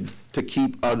bracketed to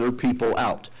keep other people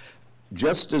out.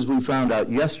 Just as we found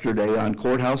out yesterday on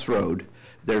Courthouse Road,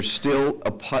 there's still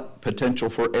a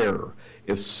potential for error.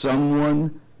 If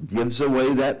someone gives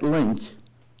away that link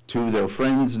to their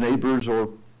friends, neighbors, or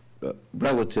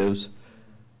relatives,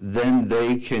 then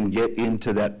they can get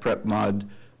into that PrepMod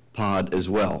pod as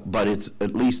well. But it's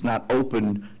at least not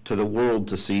open to the world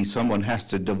to see. Someone has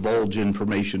to divulge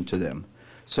information to them.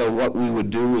 So what we would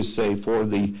do is say for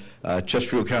the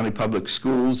Chesterfield County Public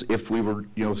Schools, if we were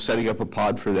setting up a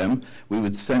pod for them, we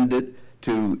would send it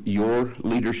to your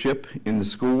leadership in the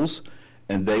schools,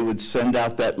 and they would send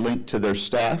out that link to their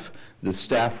staff. The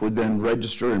staff would then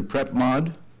register in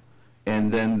PrepMod,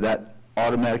 and then that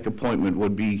automatic appointment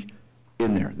would be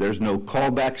in there. There's no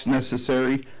callbacks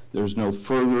necessary. There's no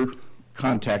further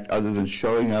contact other than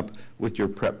showing up with your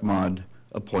PrepMod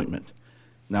appointment.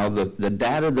 Now, the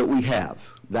data that we have,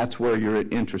 that's where you're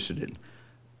interested in.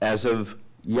 As of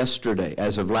yesterday,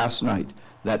 as of last night,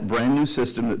 that brand new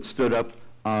system that stood up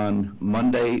on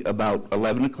Monday about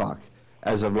 11 o'clock,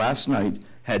 as of last night,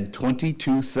 had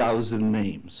 22,000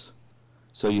 names.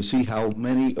 So you see how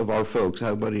many of our folks,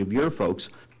 how many of your folks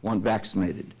want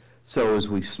vaccinated. So as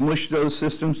we smush those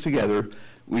systems together,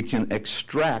 we can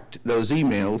extract those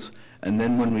emails, and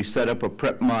then when we set up a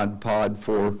PrepMod pod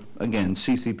for, again,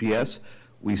 CCPS,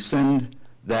 we send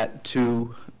that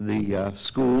to the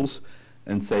schools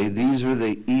and say, these are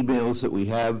the emails that we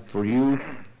have for you.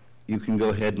 You can go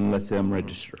ahead and let them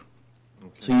register.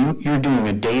 So you're doing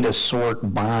a data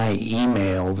sort by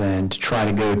email then to try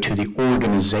to go to the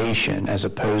organization as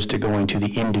opposed to going to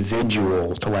the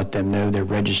individual to let them know they're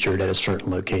registered at a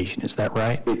certain location. Is that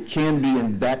right? It can be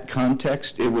in that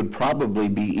context. It would probably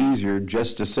be easier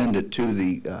just to send it to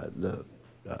the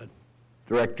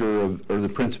director or the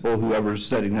principal, whoever's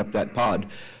setting up that pod.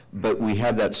 But we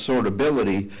have that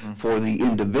sortability for the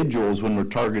individuals when we're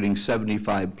targeting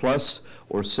 75 plus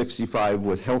or 65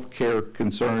 with healthcare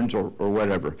concerns or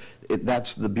whatever.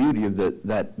 That's the beauty of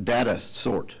that data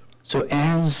sort. So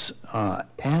as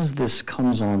this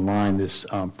comes online, this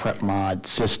PrepMod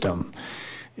system,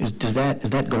 is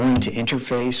that going to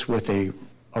interface with a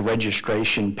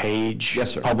registration page?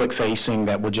 Yes, sir. Public facing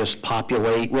that will just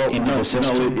populate into the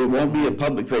system? No, it won't be a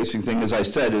public facing thing. As I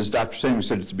said, as Dr. Samuel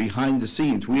said, it's behind the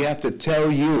scenes. We have to tell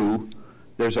you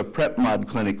there's a PrepMod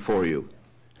clinic for you.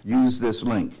 Use this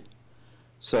link.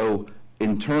 So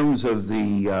in terms of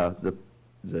the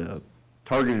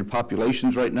targeted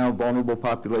populations right now, vulnerable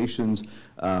populations,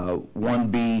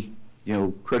 1B,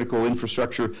 critical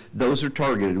infrastructure, those are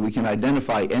targeted. We can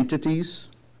identify entities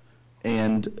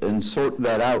and sort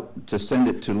that out to send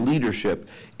it to leadership.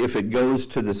 If it goes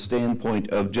to the standpoint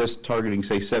of just targeting,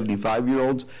 say,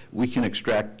 75-year-olds, we can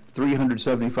extract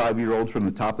 375-year-olds from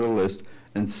the top of the list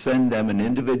and send them an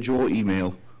individual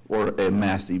email or a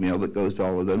mass email that goes to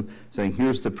all of them saying,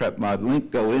 here's the PrepMod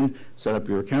link, go in, set up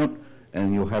your account,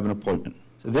 and you'll have an appointment.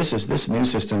 So this new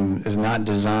system is not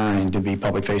designed to be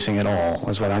public facing at all,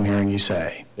 is what I'm hearing you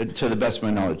say. To the best of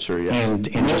my knowledge, sir, yes.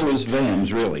 And just was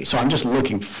VAMS, really. So I'm just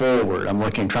looking forward. I'm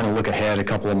trying to look ahead a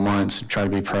couple of months, try to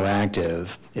be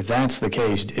proactive. If that's the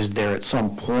case, is there at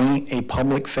some point a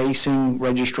public facing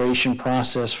registration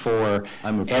process for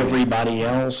everybody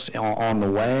else on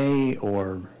the way,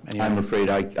 or? Anyway? I'm afraid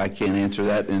I can't answer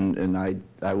that, and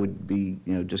I would be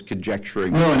just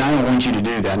conjecturing. No, and I don't want you to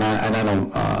do that, and I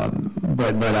don't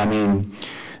but I mean,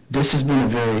 this has been a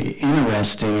very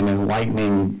interesting and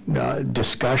enlightening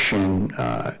discussion.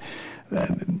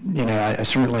 You know, I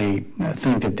certainly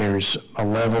think that there's a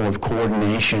level of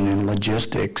coordination and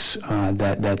logistics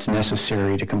that's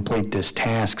necessary to complete this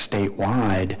task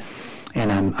statewide,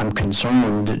 and I'm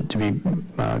concerned, to be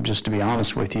just to be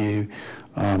honest with you,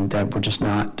 that we're just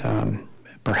not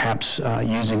perhaps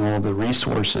using all the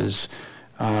resources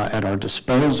at our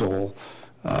disposal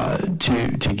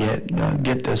to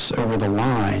get this over the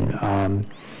line.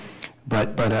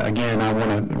 But again, I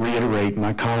want to reiterate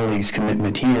my colleague's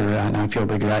commitment here, and I feel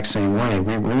the exact same way.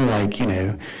 We're like, you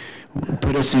know,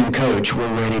 put us in, coach,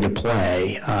 we're ready to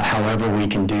play, however we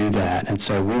can do that. And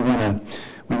so we want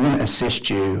to assist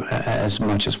you as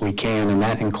much as we can, and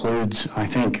that includes, I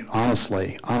think,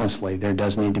 honestly, there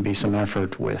does need to be some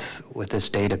effort with this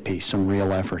data piece, some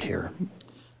real effort here.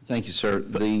 Thank you, sir.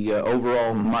 The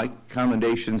overall, my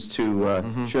commendations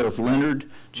to Sheriff Leonard,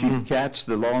 Chief Katz.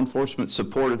 The law enforcement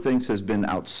support of things has been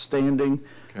outstanding.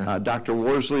 Okay. Dr.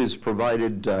 Worsley has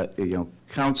provided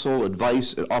counsel,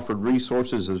 advice, offered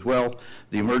resources as well.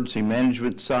 The emergency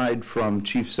management side from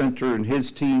Chief Center and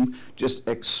his team, just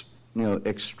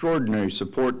extraordinary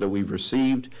support that we've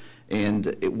received,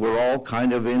 and we're all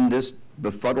kind of in this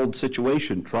befuddled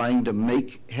situation, trying to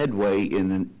make headway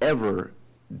in an ever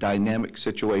dynamic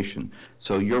situation.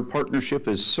 So your partnership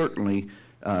is certainly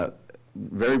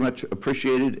very much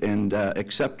appreciated and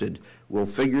accepted. We'll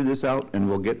figure this out and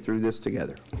we'll get through this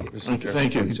together.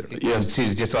 Thank you. Yes.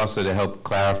 Just also to help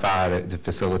clarify, to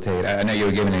facilitate, I know you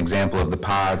were giving an example of the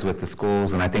pods with the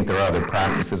schools, and I think there are other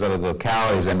practices, other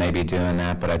localities that may be doing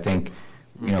that, but I think,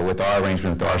 you know, with our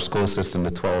arrangement with our school system,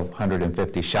 the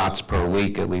 1,250 shots per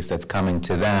week, at least that's coming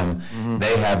to them,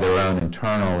 they have their own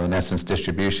internal, in essence,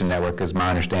 distribution network, is my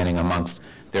understanding, amongst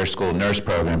their school nurse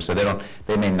program. So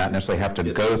they may not necessarily have to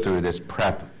go through this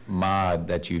prep mod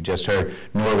that you just heard,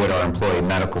 nor would our employee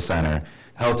medical center.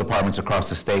 Health departments across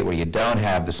the state where you don't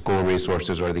have the school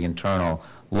resources or the internal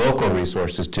local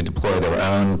resources to deploy their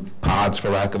own pods, for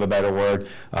lack of a better word,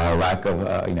 lack of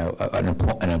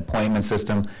an appointment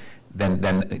system,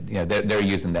 then you know, they're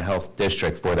using the health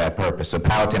district for that purpose. So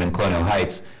Powhatan and Colonial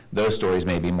Heights, those stories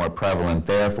may be more prevalent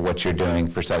there for what you're doing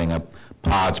for setting up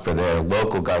pods for their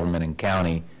local government and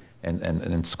county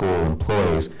and school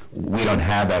employees. We don't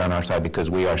have that on our side because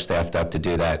we are staffed up to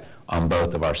do that on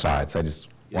both of our sides. I just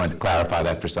wanted to clarify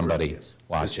that for somebody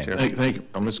watching. Thank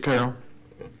you. Ms. Carroll.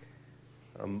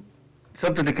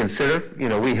 Something to consider. You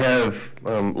know, we have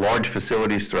large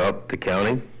facilities throughout the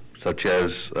county, such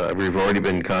as we've already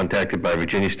been contacted by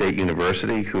Virginia State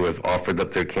University, who have offered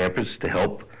up their campus to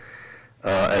help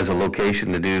as a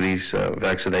location to do these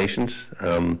vaccinations.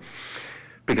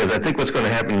 Because I think what's going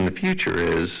to happen in the future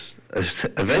is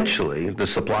eventually the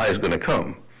supply is going to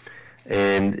come.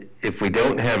 And if we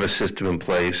don't have a system in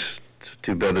place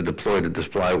to better deploy the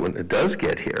supply when it does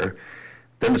get here,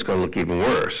 then it's going to look even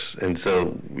worse. And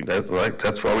so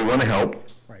that's why we want to help,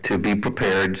 to be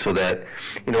prepared, so that,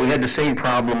 you know, we had the same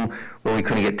problem when we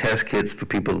couldn't get test kits for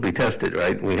people to be tested,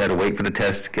 right? We had to wait for the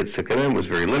test kits to come in. It was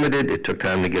very limited. It took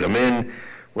time to get them in.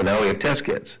 Well, now we have test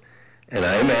kits. And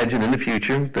I imagine in the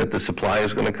future that the supply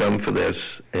is going to come for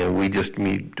this, and we just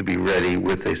need to be ready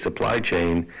with a supply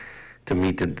chain to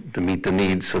meet the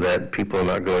needs, so that people are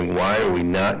not going, why are we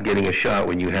not getting a shot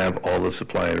when you have all the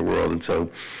supply in the world? And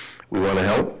so we want to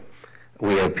help.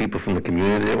 We have people from the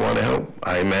community that want to help.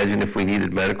 I imagine if we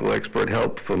needed medical expert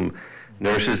help from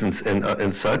nurses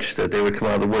and such, that they would come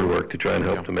out of the woodwork to try and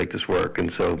help to make this work. And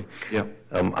so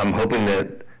I'm hoping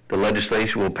that the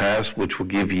legislation will pass, which will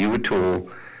give you a tool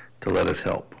to let us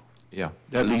help. Yeah,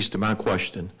 that leads to my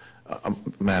question,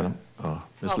 Madam,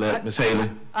 Ms. Haley.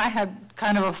 I had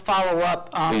kind of a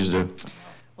follow-up. Please do.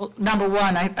 Well, number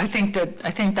one, I think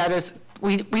that is,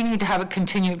 we need to have a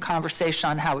continued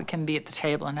conversation on how we can be at the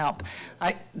table and help.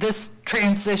 This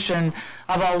transition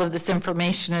of all of this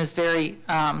information is very,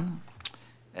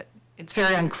 it's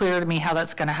very unclear to me how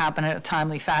that's going to happen in a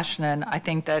timely fashion, and I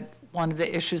think that one of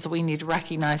the issues that we need to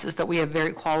recognize is that we have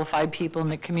very qualified people in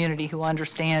the community who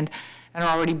understand and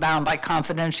are already bound by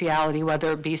confidentiality,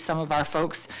 whether it be some of our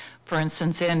folks, for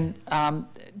instance, in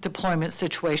deployment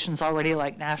situations already,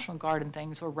 like National Guard and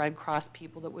things, or Red Cross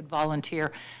people that would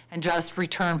volunteer and just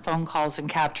return phone calls and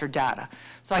capture data.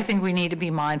 So I think we need to be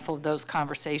mindful of those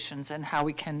conversations and how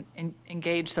we can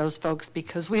engage those folks,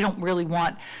 because we don't really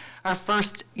want our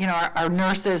first, you know, our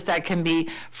nurses that can be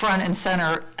front and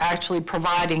center actually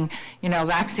providing, you know,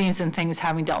 vaccines and things,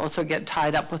 having to also get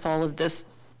tied up with all of this,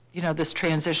 you know, this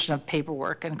transition of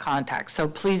paperwork and contact. So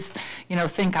please, you know,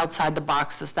 think outside the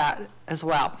box as that as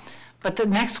well. But the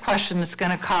next question that's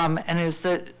going to come, and is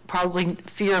the probably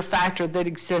fear factor that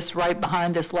exists right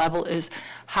behind this level, is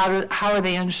how are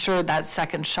they ensured that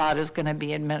second shot is going to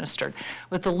be administered?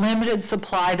 With the limited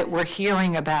supply that we're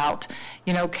hearing about,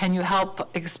 you know, can you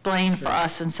help explain for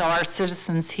us, and so our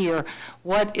citizens here,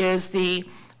 what is the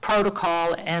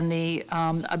protocol and the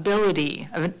ability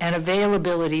and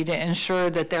availability to ensure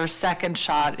that their second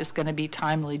shot is going to be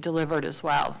timely delivered as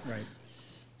well? Right.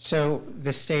 So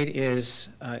the state is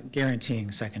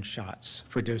guaranteeing second shots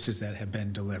for doses that have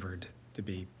been delivered to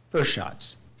be first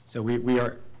shots. So we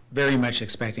are very much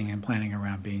expecting and planning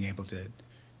around being able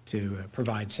to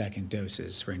provide second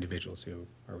doses for individuals who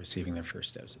are receiving their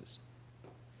first doses.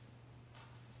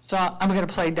 So I'm going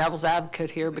to play devil's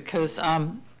advocate here because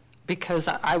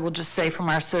I will just say from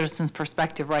our citizens'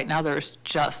 perspective right now, there's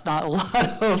just not a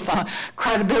lot of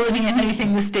credibility in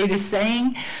anything the state is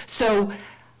saying. So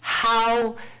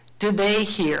how do they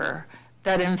hear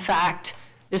that, in fact,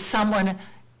 is someone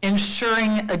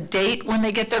ensuring a date when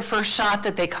they get their first shot,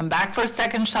 that they come back for a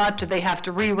second shot? Do they have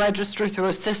to re-register through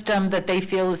a system that they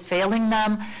feel is failing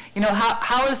them? You know,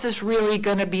 how is this really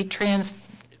going to be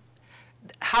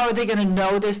how are they going to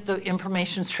know this? The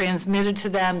information's transmitted to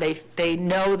them. They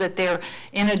know that they're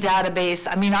in a database.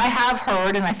 I mean, I have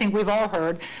heard, and I think we've all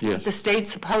heard, that the state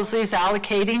supposedly is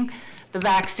allocating the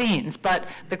vaccines. But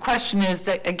the question is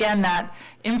that, again, that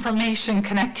information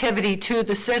connectivity to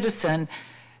the citizen,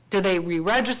 do they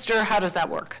re-register? How does that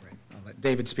work? Right. I'll let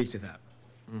David speak to that.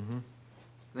 Mm-hmm.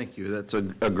 Thank you. That's a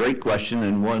great question,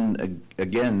 and one,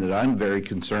 again, that I'm very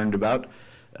concerned about,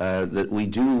 that we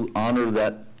do honor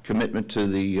that commitment to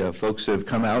the folks that have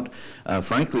come out.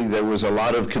 Frankly, there was a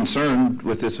lot of concern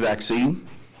with this vaccine.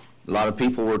 A lot of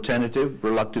people were tentative,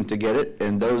 reluctant to get it,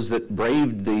 and those that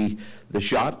braved the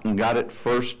shot and got it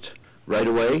first right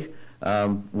away,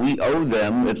 we owe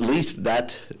them at least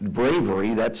that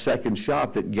bravery, that second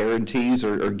shot that guarantees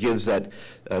or gives that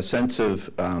sense of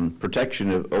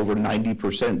protection of over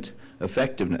 90%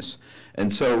 effectiveness.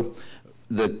 And so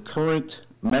the current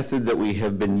method that we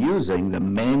have been using, the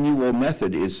manual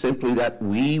method, is simply that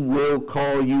we will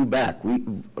call you back.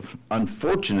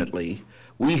 Unfortunately,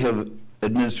 we have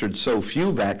administered so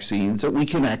few vaccines that we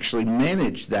can actually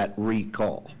manage that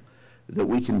recall, that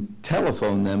we can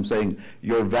telephone them saying,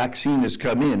 your vaccine has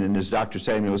come in, and as Dr.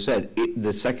 Samuel said,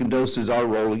 the second doses are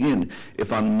rolling in.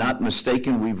 If I'm not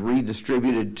mistaken, we've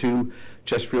redistributed to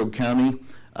Chesterfield County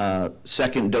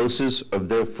second doses of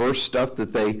their first stuff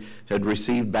that they had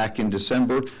received back in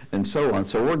December, and so on.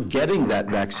 So we're getting that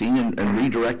vaccine and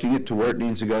redirecting it to where it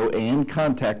needs to go, and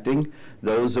contacting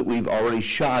those that we've already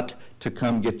shot to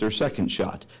come get their second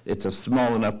shot. It's a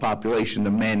small enough population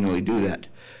to manually do that.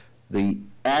 The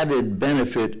added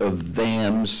benefit of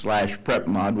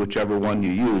VAMS/PrepMod, whichever one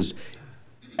you used,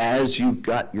 as you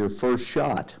got your first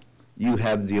shot, you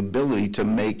have the ability to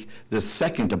make the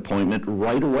second appointment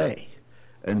right away.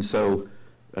 And so,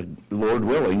 Lord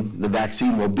willing, the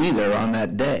vaccine will be there on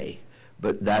that day.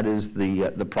 But that is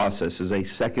the process, is a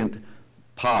second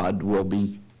pod will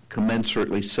be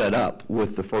commensurately set up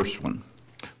with the first one.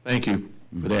 Thank you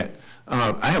for that.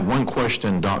 I have one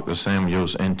question, Dr.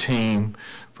 Samuels and team.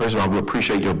 First of all, we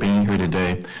appreciate your being here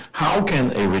today. How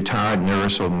can a retired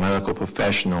nurse or medical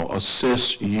professional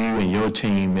assist you and your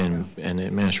team in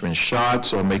administering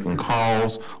shots or making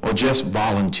calls or just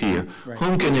volunteer? Right.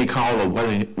 Whom can they call, or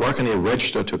where can they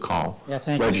register to call? Yeah,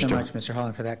 thank you so much, Mr.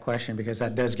 Holland, for that question, because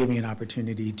that does give me an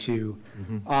opportunity to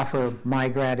offer my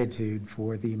gratitude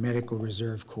for the Medical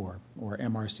Reserve Corps, or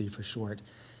MRC for short.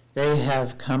 They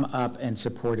have come up and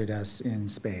supported us in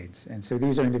spades. And so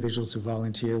these are individuals who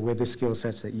volunteer with the skill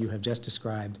sets that you have just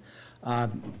described.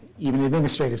 Even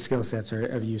administrative skill sets are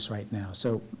of use right now.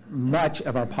 So much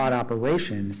of our pod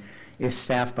operation is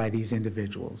staffed by these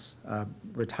individuals,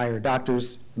 retired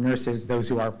doctors, nurses, those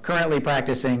who are currently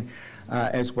practicing,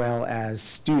 as well as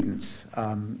students,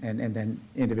 and then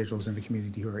individuals in the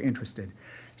community who are interested.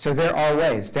 So there are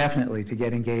ways, definitely, to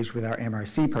get engaged with our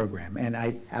MRC program. And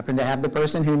I happen to have the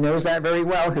person who knows that very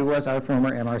well, who was our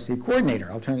former MRC coordinator.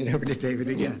 I'll turn it over to David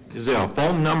again. Is there a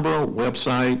phone number,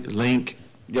 website, link?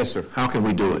 Yes, sir. How can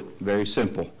we do it? Very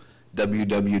simple.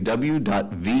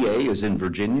 www.va as in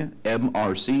Virginia,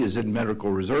 MRC as in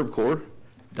Medical Reserve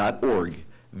Corps.org,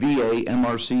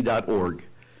 VAMRC.org.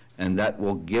 And that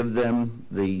will give them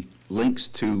the links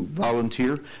to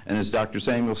volunteer. And as Dr.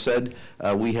 Samuel said,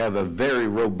 we have a very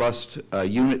robust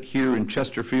unit here in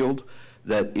Chesterfield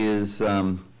that is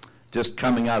just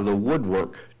coming out of the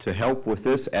woodwork to help with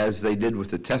this, as they did with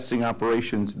the testing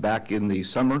operations back in the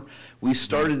summer. We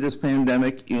started this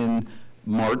pandemic in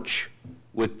March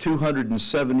with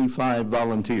 275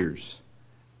 volunteers.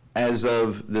 as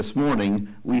of this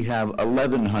morning, we have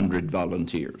 1,100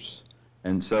 volunteers.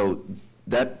 And so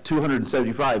that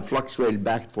 275 fluctuated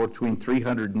back and forth between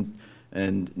 300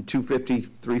 and 250,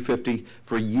 350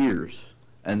 for years.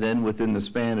 And then within the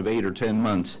span of 8 or 10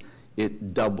 months,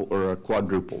 it doubled or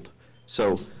quadrupled.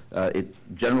 So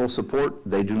general support,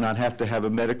 they do not have to have a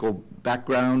medical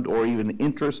background or even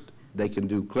interest. They can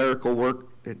do clerical work,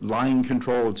 line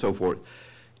control, and so forth.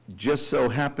 Just so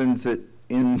happens that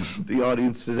in the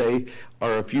audience today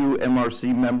are a few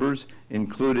MRC members,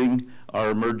 including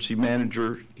our emergency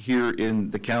manager here in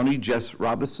the county, Jess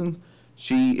Robinson.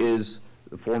 She is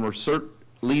the former CERT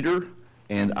leader,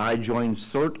 and I joined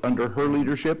CERT under her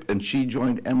leadership, and she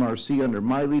joined MRC under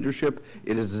my leadership.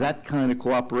 It is that kind of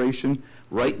cooperation.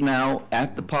 Right now,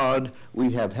 at the pod,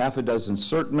 we have half a dozen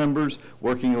CERT members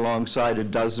working alongside a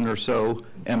dozen or so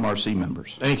MRC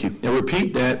members. Thank you. Now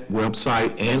repeat that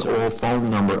website and or phone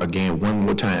number again one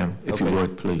more time, if you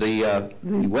would, please. The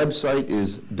website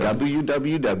is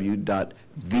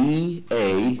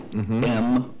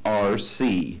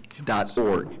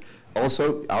www.vamrc.org.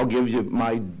 Also, I'll give you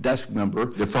my desk number.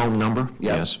 The phone number?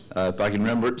 Yeah. Yes. If I can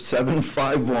remember it,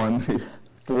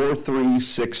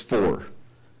 751-4364.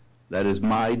 That is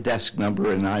my desk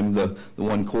number, and I'm the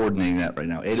one coordinating that right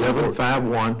now.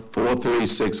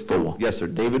 751-4364. Yes, sir.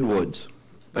 David Woods.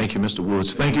 Thank you, Mr.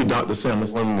 Woods. Thank you, Dr.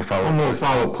 Simmons. One more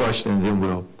follow-up question, and then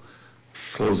we'll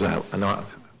close out.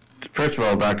 First of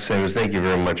all, Dr. Simmons, thank you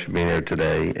very much for being here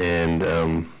today. And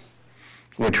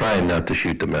we're trying not to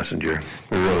shoot the messenger.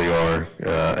 We really are.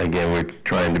 Again, we're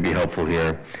trying to be helpful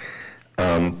here.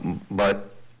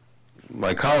 But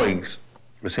my colleagues,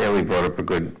 Ms. Haley brought up a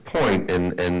good point,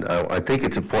 and I think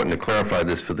it's important to clarify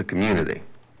this for the community.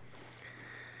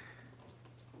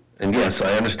 And yes,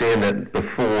 I understand that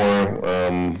before,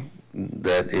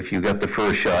 that if you got the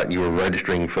first shot, you were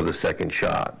registering for the second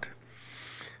shot.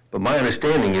 But my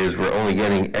understanding is we're only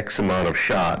getting X amount of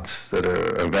shots that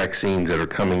are vaccines that are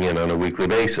coming in on a weekly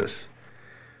basis,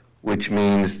 which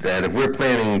means that if we're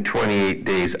planning 28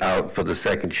 days out for the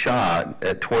second shot,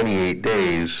 at 28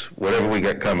 days, whatever we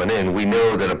got coming in, we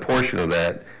know that a portion of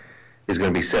that is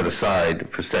going to be set aside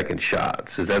for second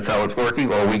shots. Is that how it's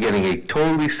working? Or are we getting a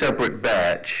totally separate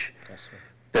batch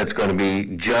that's going to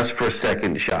be just for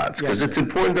second shots? Because it's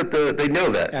important that they know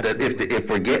that. Absolutely. That if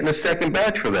we're getting a second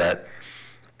batch for that,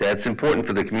 that's important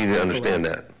for the community to understand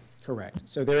that. Correct.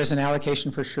 So there is an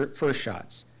allocation for first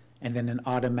shots, and then an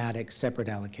automatic separate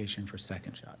allocation for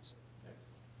second shots.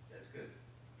 That's good.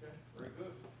 Okay. Very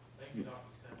good. Thank you, Dr.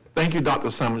 Simmons. Thank you,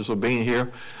 Dr. Simmons, for being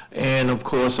here. And of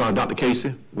course, Dr.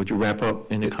 Casey, would you wrap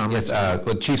up any comments? Yes,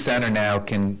 well, Chief Center now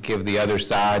can give the other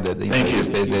side,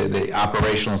 the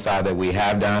operational side that we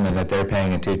have done and that they're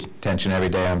paying attention every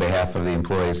day on behalf of the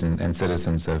employees and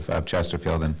citizens of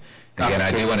Chesterfield. And again,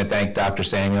 I do want to thank Dr.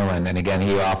 Samuel, and again,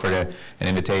 he offered an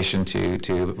invitation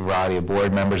to a variety of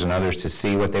board members and others to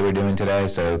see what they were doing today.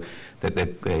 So that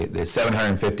the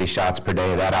 750 shots per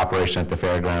day, that operation at the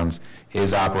fairgrounds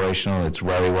is operational. It's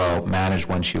very well managed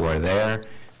once you are there.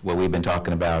 What we've been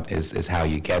talking about is how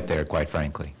you get there, quite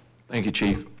frankly. Thank you,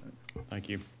 Chief. Thank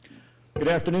you. Good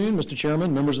afternoon, Mr.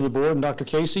 Chairman, members of the board, and Dr.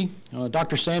 Casey.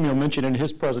 Dr. Samuel mentioned in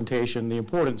his presentation the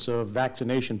importance of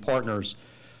vaccination partners.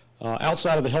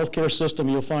 Outside of the healthcare system,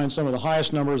 you'll find some of the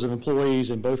highest numbers of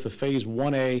employees in both the Phase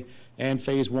 1A and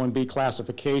Phase 1B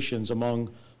classifications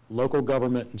among local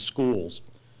government and schools.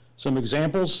 Some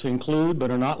examples include,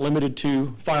 but are not limited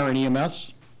to, fire and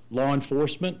EMS, law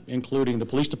enforcement, including the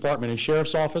police department and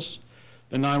sheriff's office,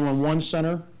 the 911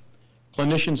 center,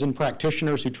 clinicians and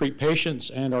practitioners who treat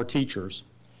patients, and our teachers.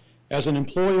 As an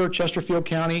employer, Chesterfield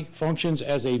County functions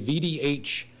as a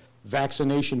VDH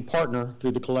vaccination partner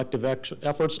through the collective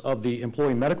efforts of the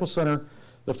Employee Medical Center,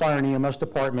 the Fire and EMS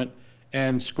Department,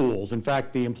 and schools. In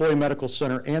fact, the Employee Medical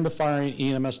Center and the Fire and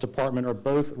EMS Department are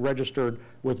both registered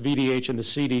with VDH and the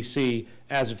CDC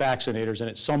as vaccinators, and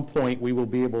at some point we will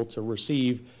be able to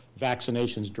receive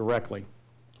vaccinations directly.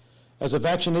 As a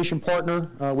vaccination partner,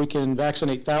 we can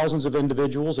vaccinate thousands of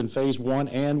individuals in Phase 1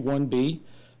 and 1B,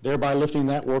 thereby lifting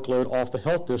that workload off the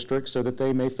health district so that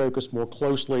they may focus more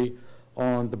closely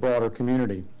on the broader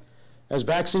community. As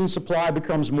vaccine supply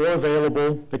becomes more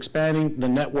available, expanding the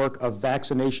network of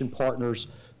vaccination partners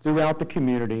throughout the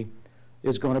community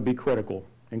is going to be critical,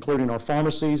 including our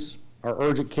pharmacies, our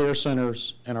urgent care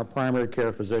centers, and our primary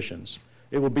care physicians.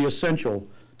 It will be essential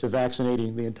to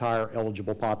vaccinating the entire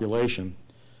eligible population.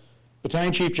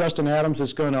 Battalion Chief Justin Adams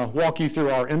is going to walk you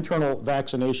through our internal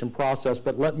vaccination process,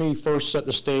 but let me first set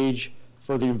the stage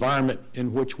for the environment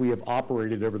in which we have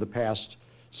operated over the past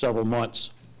several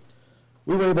months.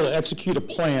 We were able to execute a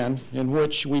plan in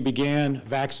which we began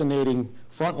vaccinating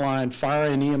frontline fire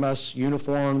and EMS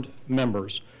uniformed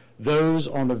members, those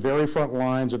on the very front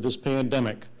lines of this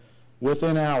pandemic,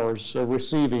 within hours of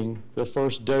receiving the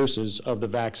first doses of the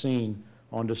vaccine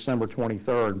on December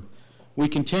 23rd. We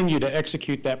continue to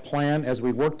execute that plan as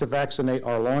we work to vaccinate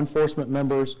our law enforcement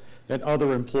members and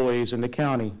other employees in the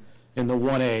county in the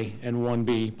 1A and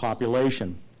 1B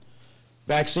population.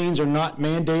 Vaccines are not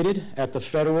mandated at the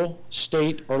federal,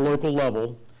 state, or local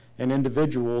level, and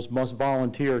individuals must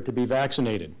volunteer to be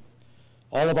vaccinated.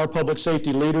 All of our public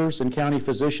safety leaders and county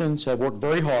physicians have worked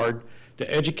very hard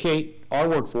to educate our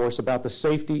workforce about the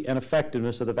safety and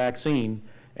effectiveness of the vaccine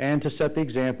and to set the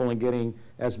example in getting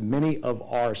as many of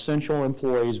our essential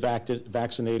employees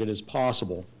vaccinated as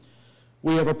possible.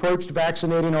 We have approached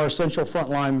vaccinating our essential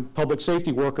frontline public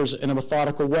safety workers in a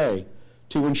methodical way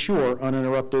to ensure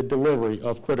uninterrupted delivery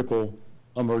of critical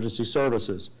emergency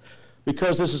services.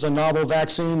 Because this is a novel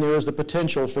vaccine, there is the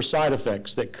potential for side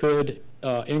effects that could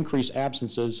increase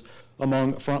absences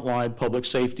among frontline public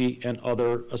safety and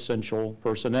other essential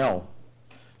personnel.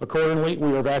 Accordingly,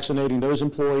 we are vaccinating those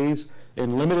employees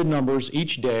in limited numbers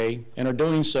each day and are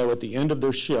doing so at the end of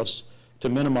their shifts to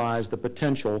minimize the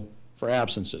potential for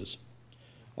absences.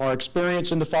 Our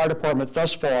experience in the fire department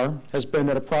thus far has been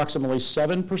that approximately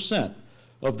 7%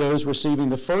 of those receiving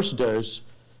the first dose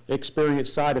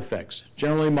experience side effects,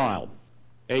 generally mild,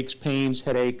 aches, pains,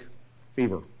 headache,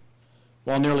 fever,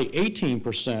 while nearly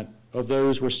 18% of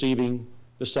those receiving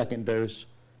the second dose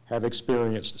have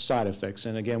experienced side effects.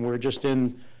 And again, we're just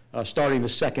starting the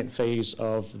second phase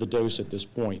of the dose at this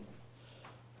point.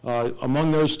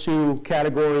 Among those two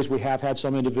categories, we have had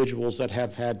some individuals that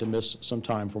have had to miss some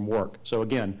time from work. So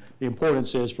again, the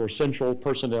importance is for essential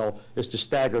personnel is to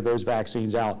stagger those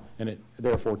vaccines out, and it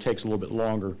therefore takes a little bit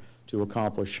longer to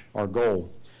accomplish our goal.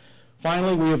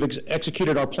 Finally, we have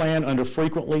executed our plan under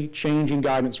frequently changing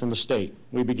guidance from the state.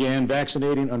 We began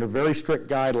vaccinating under very strict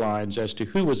guidelines as to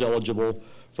who was eligible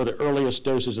for the earliest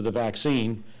doses of the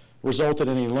vaccine, resulted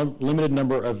in a limited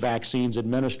number of vaccines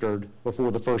administered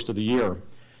before the first of the year.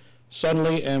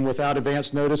 Suddenly and without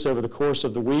advance notice over the course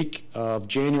of the week of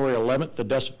January 11th, the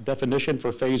definition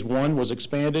for phase 1 was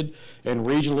expanded, and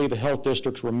regionally the health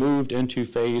districts were moved into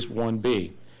phase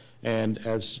 1B. And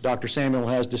as Dr. Samuel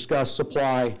has discussed,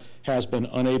 supply has been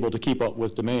unable to keep up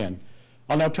with demand.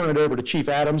 I'll now turn it over to Chief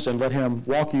Adams and let him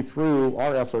walk you through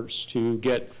our efforts to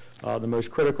get the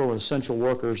most critical and essential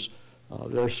workers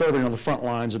that are serving on the front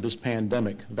lines of this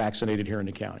pandemic vaccinated here in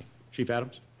the county. Chief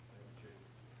Adams.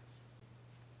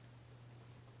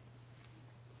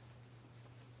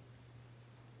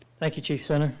 Thank you, Chief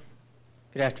Center.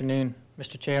 Good afternoon,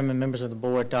 Mr. Chairman, members of the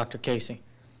board, Dr. Casey.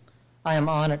 I am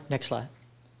honored, next slide.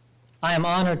 I am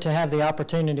honored to have the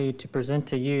opportunity to present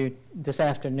to you this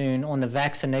afternoon on the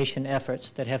vaccination efforts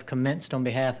that have commenced on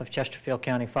behalf of Chesterfield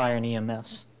County Fire and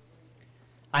EMS.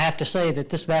 I have to say that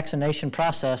this vaccination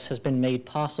process has been made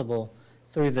possible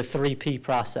through the 3P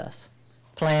process: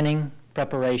 planning,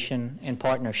 preparation, and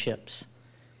partnerships.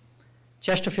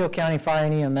 Chesterfield County Fire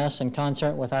and EMS, in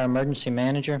concert with our emergency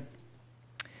manager,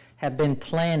 have been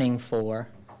planning for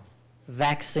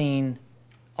vaccine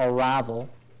arrival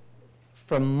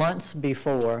for months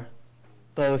before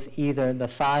both either the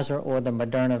Pfizer or the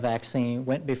Moderna vaccine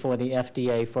went before the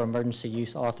FDA for emergency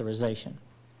use authorization.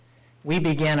 We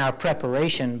began our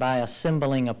preparation by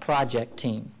assembling a project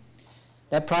team.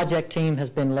 That project team has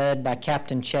been led by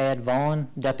Captain Chad Vaughn,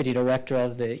 Deputy Director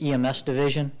of the EMS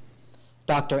Division,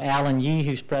 Dr. Alan Yee,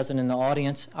 who's present in the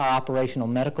audience, our Operational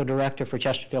Medical Director for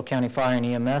Chesterfield County Fire and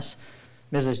EMS,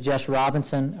 Mrs. Jess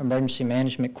Robinson, Emergency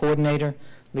Management Coordinator,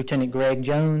 Lieutenant Greg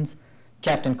Jones,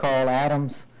 Captain Carl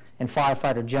Adams, and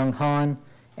Firefighter Jung Han,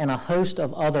 and a host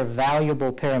of other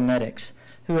valuable paramedics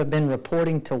who have been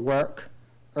reporting to work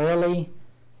early,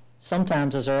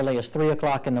 sometimes as early as 3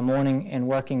 o'clock in the morning, and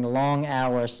working long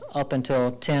hours up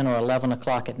until 10 or 11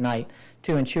 o'clock at night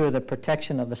to ensure the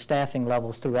protection of the staffing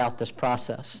levels throughout this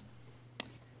process.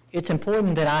 It's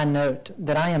important that I note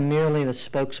that I am merely the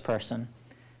spokesperson,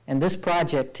 and this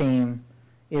project team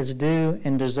is due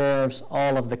and deserves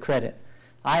all of the credit.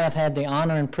 I have had the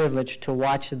honor and privilege to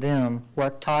watch them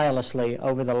work tirelessly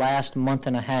over the last month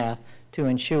and a half to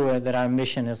ensure that our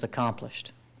mission is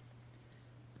accomplished.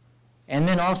 And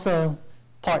then also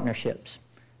partnerships.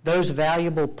 Those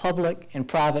valuable public and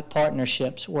private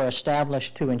partnerships were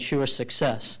established to ensure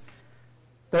success.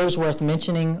 Those worth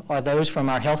mentioning are those from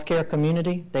our healthcare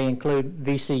community. They include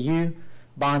VCU,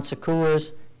 Bon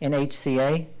Secours, and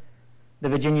HCA, the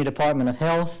Virginia Department of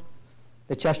Health,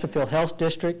 the Chesterfield Health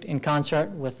District in concert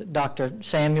with Dr.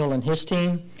 Samuel and his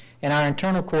team, and our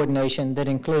internal coordination that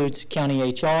includes County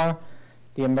HR,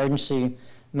 the Emergency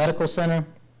Medical Center,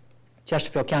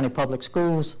 Chesterfield County Public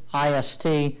Schools, IST,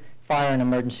 Fire and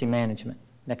Emergency Management.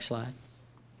 Next slide.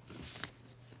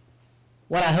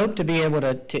 What I hope to be able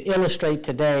to illustrate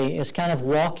today is kind of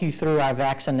walk you through our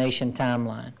vaccination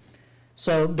timeline.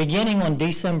 So beginning on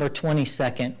December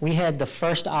 22nd, we had the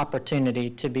first opportunity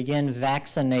to begin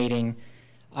vaccinating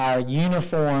our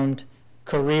uniformed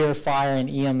career fire and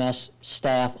EMS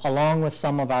staff along with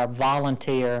some of our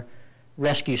volunteer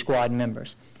rescue squad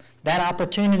members. That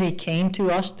opportunity came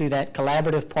to us through that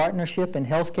collaborative partnership in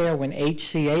healthcare when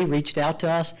HCA reached out to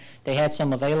us. They had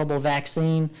some available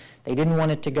vaccine. They didn't want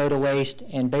it to go to waste,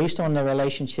 and based on the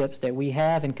relationships that we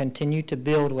have and continue to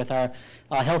build with our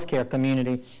healthcare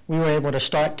community, we were able to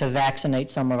start to vaccinate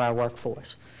some of our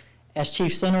workforce. As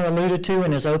Chief Center alluded to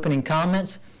in his opening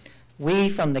comments, we,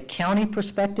 from the county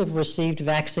perspective, received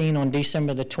vaccine on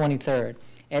December the 23rd.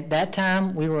 At that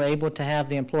time, we were able to have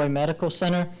the Employee Medical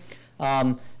Center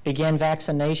begin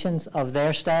vaccinations of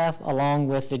their staff along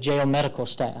with the jail medical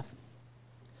staff.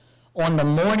 On the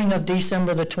morning of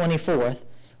December the 24th,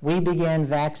 we began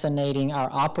vaccinating our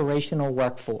operational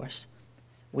workforce.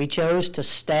 We chose to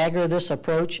stagger this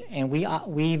approach, and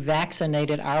we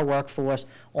vaccinated our workforce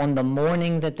on the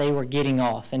morning that they were getting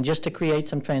off. And just to create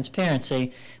some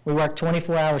transparency, we worked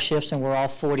 24-hour shifts and we're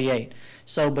off 48.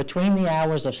 So between the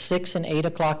hours of 6 and 8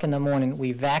 o'clock in the morning,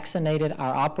 we vaccinated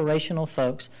our operational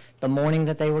folks the morning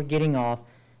that they were getting off,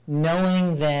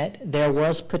 knowing that there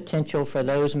was potential for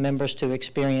those members to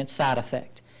experience side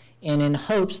effect, and in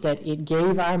hopes that it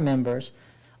gave our members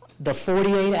the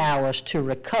 48 hours to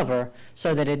recover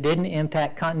so that it didn't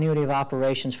impact continuity of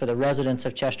operations for the residents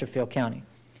of Chesterfield County.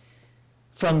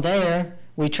 From there,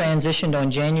 we transitioned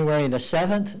on January the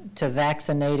 7th to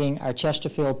vaccinating our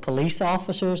Chesterfield police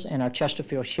officers and our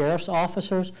Chesterfield sheriff's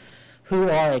officers, who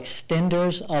are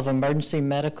extenders of emergency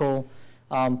medical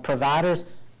providers.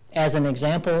 As an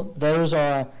example, those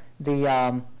are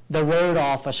the road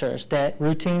officers that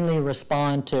routinely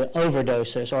respond to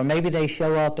overdoses, or maybe they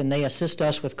show up and they assist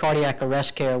us with cardiac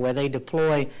arrest care where they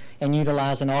deploy and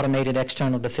utilize an automated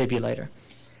external defibrillator.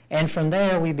 And from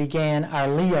there, we began our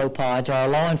LEO pods, our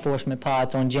law enforcement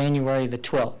pods, on January the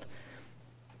 12th.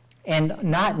 And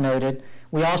not noted,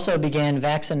 we also began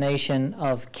vaccination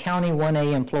of County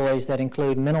 1A employees that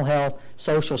include mental health,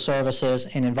 social services,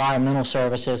 and environmental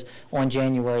services on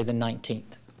January the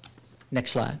 19th.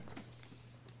 Next slide.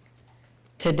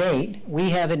 To date,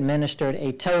 we have administered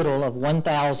a total of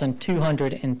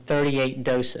 1,238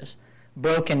 doses.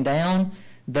 Broken down,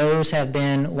 those have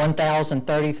been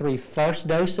 1,033 first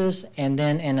doses and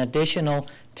then an additional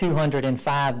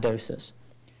 205 doses.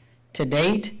 To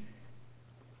date,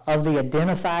 of the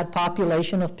identified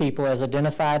population of people as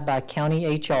identified by county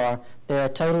HR, there are a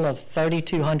total of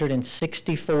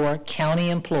 3,264 county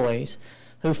employees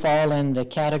who fall in the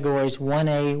categories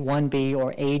 1A, 1B,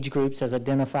 or age groups as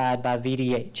identified by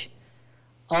VDH.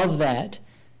 Of that,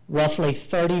 roughly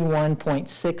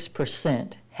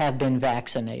 31.6% have been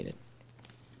vaccinated.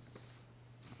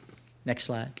 Next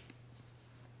slide.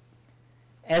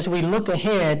 As we look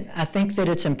ahead, I think that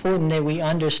it's important that we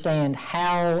understand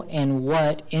how and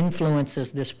what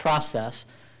influences this process,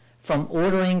 from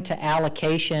ordering to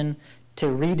allocation to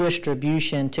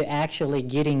redistribution to actually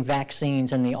getting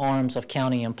vaccines in the arms of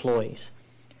county employees.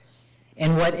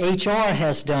 And what HR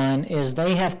has done is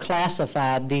they have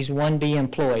classified these 1B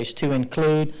employees to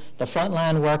include the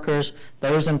frontline workers,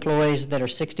 those employees that are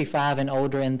 65 and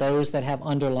older, and those that have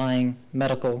underlying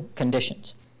medical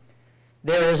conditions.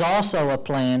 There is also a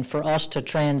plan for us to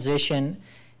transition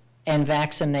and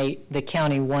vaccinate the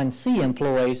County 1C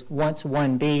employees once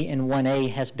 1B and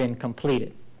 1A has been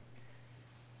completed.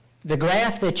 The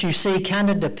graph that you see kind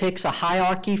of depicts a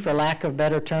hierarchy, for lack of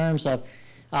better terms, of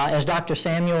as Dr.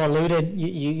 Samuel alluded,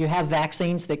 you have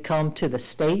vaccines that come to the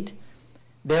state.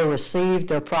 They're received,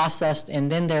 they're processed,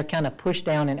 and then they're kind of pushed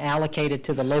down and allocated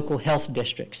to the local health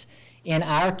districts. In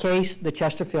our case, the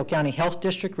Chesterfield County Health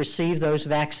District received those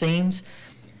vaccines.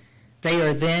 They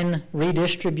are then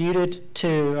redistributed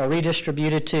to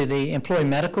the Employee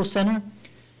Medical Center,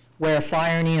 where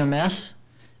Fire and EMS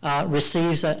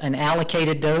receives an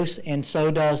allocated dose, and so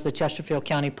does the Chesterfield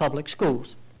County Public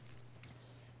Schools.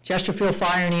 Chesterfield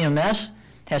Fire and EMS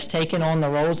has taken on the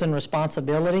roles and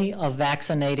responsibility of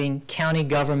vaccinating county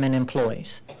government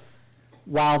employees,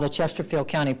 while the Chesterfield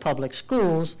County Public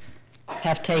Schools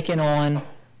have taken on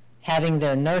having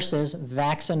their nurses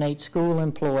vaccinate school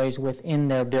employees within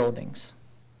their buildings.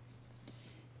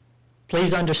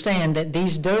 Please understand that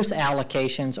these dose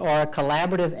allocations are a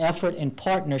collaborative effort and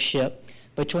partnership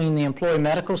between the Employee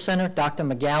Medical Center, Dr.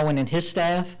 McGowan and his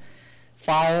staff,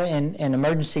 Fire and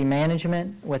Emergency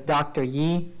Management with Dr.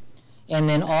 Yee, and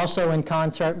then also in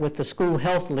concert with the school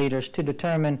health leaders to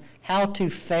determine how to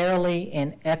fairly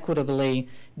and equitably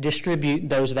distribute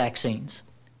those vaccines.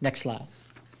 Next slide.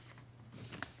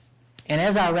 And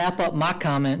as I wrap up my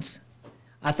comments,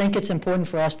 I think it's important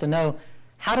for us to know,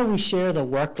 how do we share the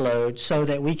workload so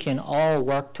that we can all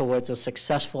work towards a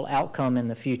successful outcome in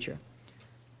the future?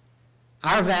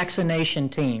 Our vaccination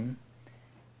team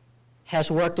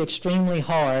has worked extremely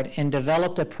hard and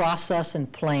developed a process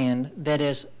and plan that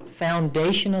is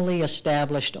foundationally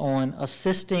established on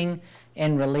assisting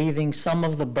and relieving some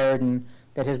of the burden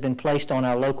that has been placed on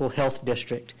our local health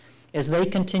district as they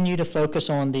continue to focus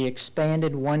on the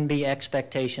expanded 1B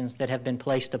expectations that have been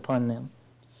placed upon them,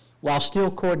 while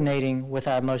still coordinating with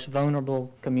our most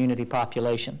vulnerable community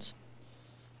populations.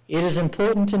 It is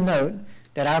important to note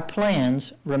that our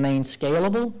plans remain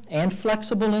scalable and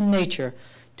flexible in nature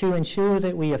to ensure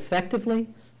that we effectively,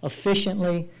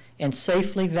 efficiently, and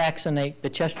safely vaccinate the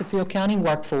Chesterfield County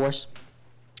workforce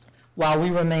while we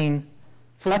remain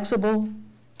flexible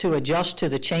to adjust to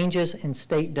the changes in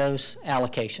state dose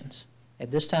allocations. At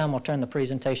this time, I'll turn the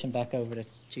presentation back over to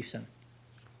Chief Senator.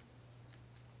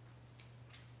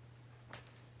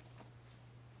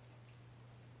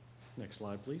 Next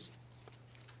slide, please.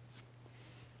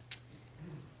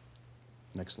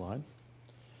 Next slide.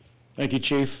 Thank you,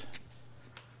 Chief.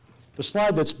 The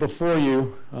slide that's before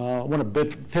you, I want to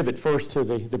pivot first to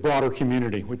the broader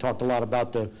community. We talked a lot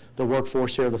about the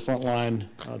workforce here, the front line,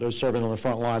 those serving on the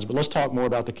front lines, but let's talk more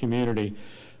about the community.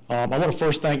 I want to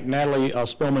first thank Natalie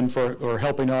Spillman for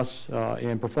helping us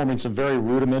in performing some very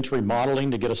rudimentary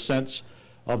modeling to get a sense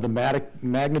of the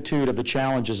magnitude of the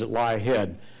challenges that lie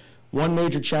ahead. One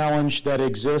major challenge that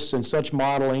exists in such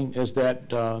modeling is that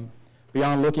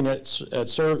beyond looking at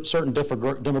certain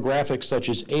demographics such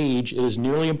as age, it is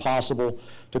nearly impossible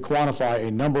to quantify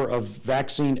a number of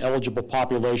vaccine-eligible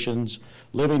populations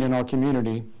living in our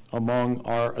community among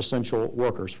our essential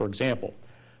workers, for example.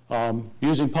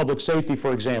 Using public safety,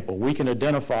 for example, we can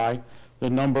identify the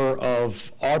number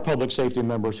of our public safety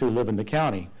members who live in the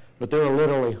county, but there are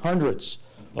literally hundreds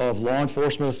of law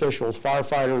enforcement officials,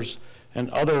 firefighters, and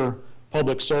other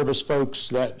public service folks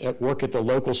that work at the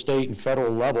local, state, and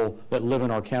federal level that live in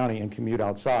our county and commute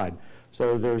outside.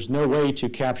 So there's no way to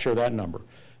capture that number.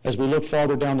 As we look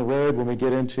farther down the road, when we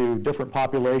get into different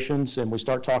populations and we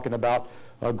start talking about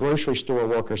grocery store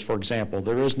workers, for example,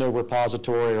 there is no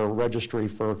repository or registry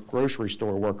for grocery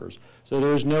store workers. So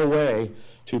there is no way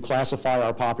to classify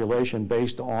our population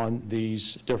based on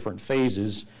these different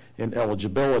phases in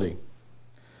eligibility.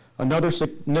 Another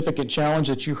significant challenge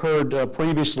that you heard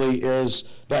previously is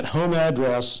that home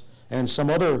address and some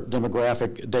other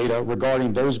demographic data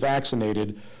regarding those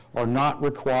vaccinated are not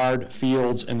required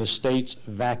fields in the state's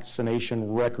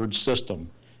vaccination record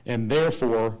system, and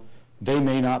therefore they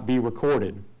may not be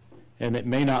recorded, and it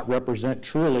may not represent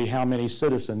truly how many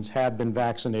citizens have been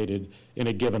vaccinated in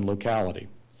a given locality.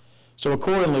 So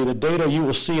accordingly, the data you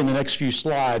will see in the next few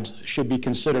slides should be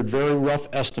considered very rough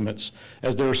estimates,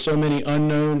 as there are so many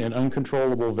unknown and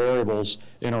uncontrollable variables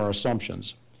in our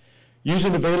assumptions.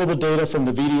 Using available data from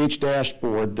the VDH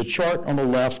dashboard, the chart on the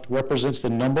left represents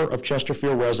the number of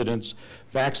Chesterfield residents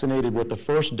vaccinated with the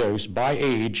first dose by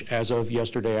age as of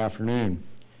yesterday afternoon.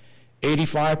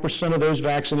 85% of those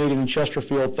vaccinated in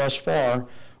Chesterfield thus far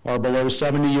are below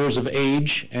 70 years of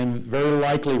age and very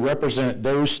likely represent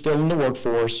those still in the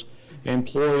workforce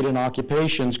employed in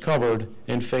occupations covered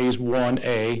in Phase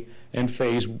 1A and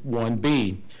Phase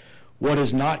 1B. What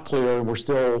is not clear, and we're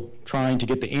still trying to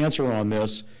get the answer on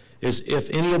this, is if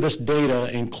any of this data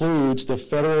includes the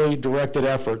federally directed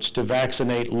efforts to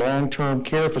vaccinate long-term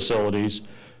care facilities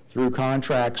through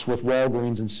contracts with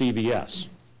Walgreens and CVS.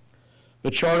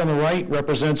 The chart on the right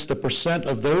represents the percent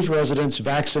of those residents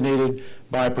vaccinated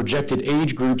by projected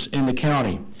age groups in the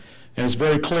county. And it's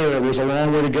very clear there's a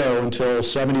long way to go until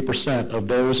 70% of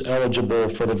those eligible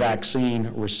for the vaccine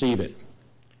receive it.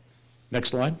 Next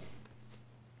slide.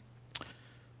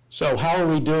 So how are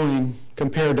we doing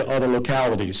compared to other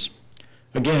localities?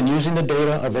 Again, using the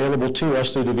data available to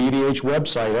us through the VDH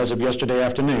website as of yesterday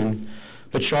afternoon,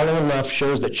 the chart on the left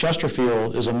shows that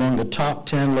Chesterfield is among the top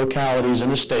 10 localities in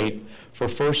the state for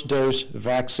first dose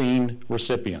vaccine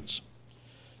recipients.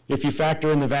 If you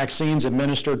factor in the vaccines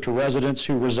administered to residents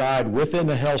who reside within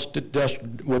the health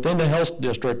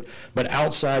district but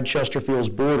outside Chesterfield's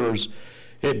borders,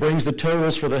 it brings the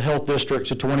totals for the health district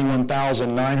to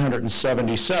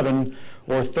 21,977,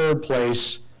 or third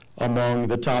place among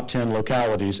the top 10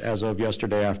 localities as of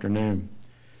yesterday afternoon.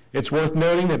 It's worth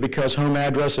noting that because home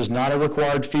address is not a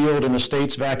required field in the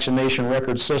state's vaccination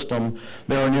record system,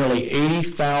 there are nearly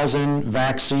 80,000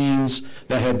 vaccines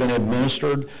that have been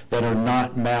administered that are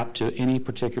not mapped to any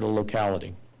particular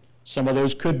locality. Some of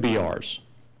those could be ours,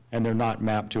 and they're not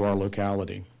mapped to our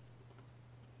locality.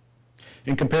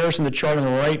 In comparison, the chart on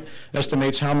the right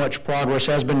estimates how much progress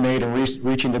has been made in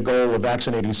reaching the goal of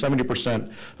vaccinating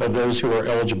 70% of those who are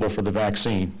eligible for the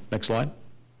vaccine. Next slide.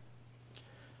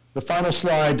 The final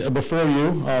slide before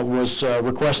you was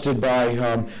requested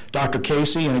by Dr.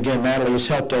 Casey, and again, Natalie has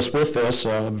helped us with this,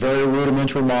 a very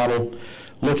rudimentary model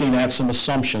looking at some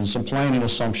assumptions, some planning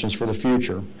assumptions for the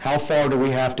future. How far do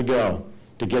we have to go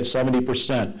to get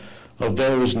 70% of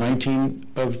those 19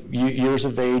 years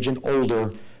of age and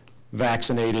older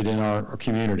vaccinated in our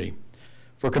community?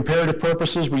 For comparative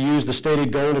purposes, we use the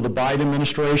stated goal of the Biden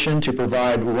administration to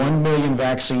provide 1 million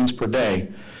vaccines per day.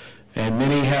 And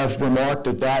many have remarked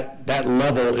that that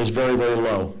level is very, very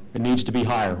low. It needs to be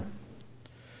higher.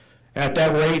 At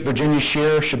that rate, Virginia's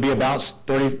share should be about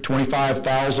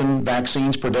 25,000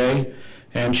 vaccines per day,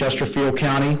 and Chesterfield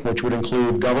County, which would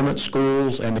include government,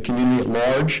 schools, and the community at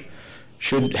large,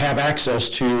 should have access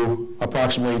to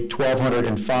approximately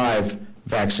 1,205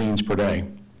 vaccines per day.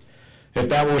 If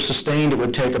that were sustained, it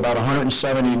would take about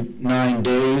 179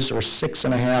 days or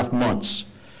 6.5 months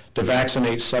to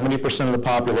vaccinate 70% of the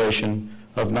population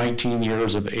of 19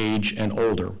 years of age and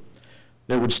older.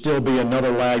 There would still be another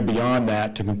lag beyond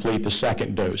that to complete the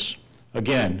second dose.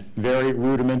 Again, very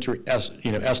rudimentary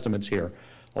estimates here.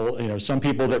 Some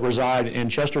people that reside in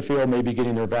Chesterfield may be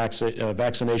getting their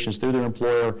vaccinations through their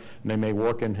employer, and they may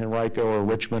work in Henrico or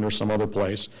Richmond or some other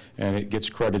place, and it gets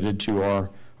credited to our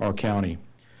county.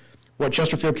 What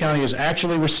Chesterfield County is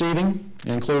actually receiving,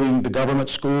 including the government,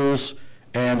 schools,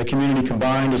 and the community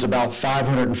combined, is about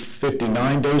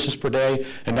 559 doses per day,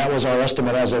 and that was our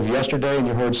estimate as of yesterday, and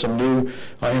you heard some new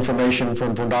information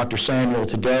from Dr. Samuel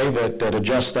today that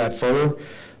adjusts that further.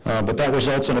 But that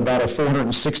results in about a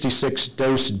 466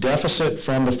 dose deficit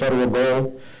from the federal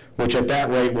goal, which at that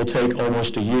rate will take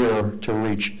almost a year to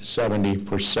reach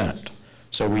 70%.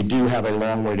 So we do have a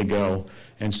long way to go,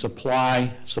 and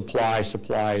supply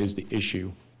is the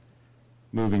issue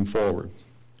moving forward.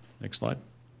 Next slide.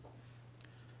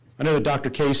 I know that Dr.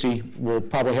 Casey will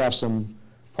probably have some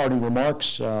parting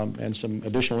remarks and some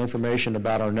additional information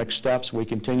about our next steps. We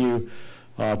continue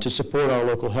to support our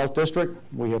local health district.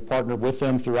 We have partnered with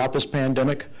them throughout this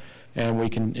pandemic, and we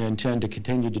intend to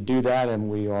continue to do that, and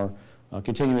we are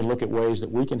continuing to look at ways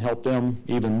that we can help them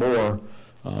even more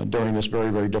during this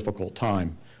very, very difficult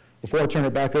time. Before I turn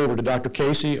it back over to Dr.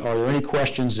 Casey, are there any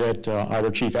questions that either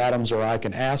Chief Adams or I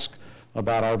can ask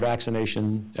about our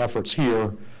vaccination efforts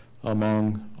here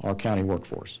among our county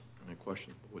workforce? Any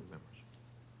questions, board members,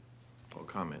 or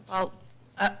comments? Well,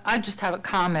 I just have a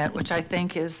comment, which I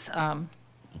think is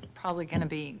probably going to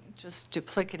be just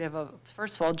duplicative of,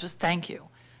 first of all, just thank you.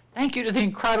 Thank you to the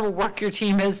incredible work your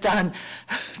team has done.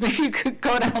 Maybe you could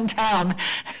go downtown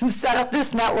and set up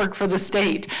this network for the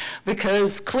state,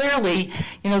 because clearly,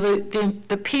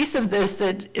 the piece of this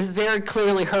that is very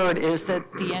clearly heard is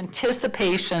that the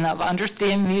anticipation of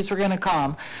understanding these were going to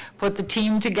come, put the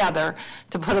team together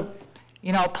to put a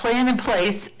plan in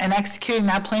place, and executing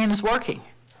that plan is working.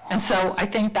 And so I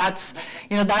think that's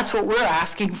what we're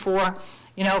asking for,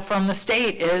 from the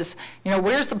state is,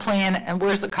 where's the plan and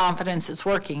where's the confidence it's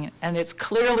working? And it's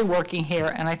clearly working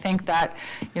here. And I think that,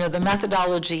 the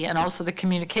methodology and also the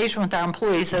communication with our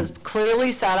employees has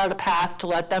clearly set out a path to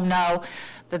let them know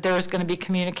that there's going to be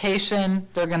communication.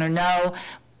 They're going to know,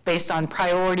 based on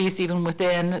priorities, even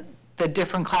within the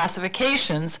different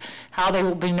classifications, how they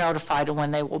will be notified and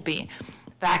when they will be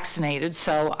vaccinated.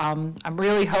 So I'm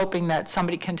really hoping that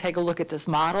somebody can take a look at this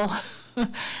model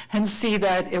and see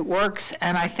that it works.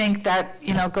 And I think that,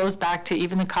 goes back to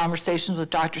even the conversations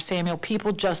with Dr. Samuel.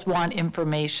 People just want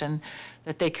information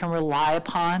that they can rely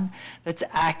upon, that's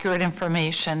accurate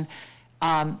information,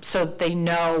 so they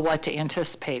know what to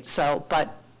anticipate. So,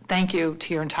 but thank you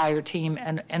to your entire team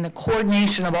and the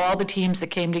coordination of all the teams that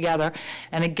came together.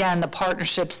 And again, the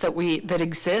partnerships that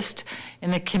exist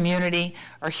in the community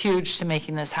are huge to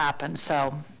making this happen.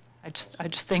 So I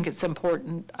just think it's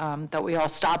important that we all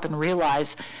stop and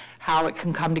realize how it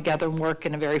can come together and work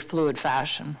in a very fluid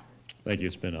fashion. Thank you.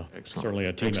 It's been certainly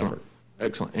a team effort.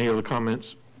 Excellent. Any other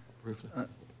comments?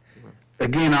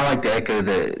 Again, I'd like to echo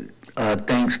the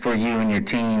thanks for you and your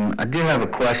team. I do have a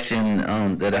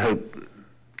question that I hope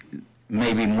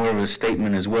maybe more of a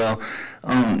statement as well.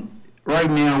 Right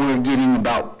now, we're getting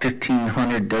about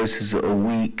 1,500 doses a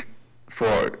week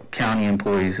for county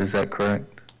employees. Is that correct?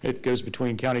 It goes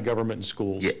between county government and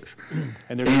schools. Yes.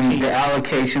 And there's a team. The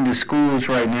allocation to schools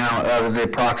right now, out of the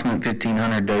approximate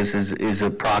 1,500 doses, is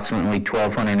approximately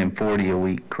 1,240 a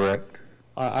week, correct?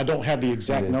 I don't have the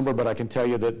exact number, but I can tell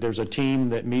you that there's a team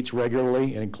that meets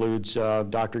regularly. It includes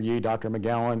Dr. Yee, Dr.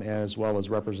 McGowan, as well as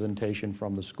representation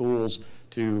from the schools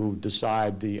to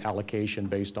decide the allocation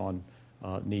based on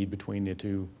need between the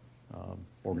two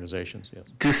organizations. Yes.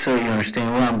 Just so you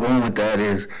understand where I'm going with that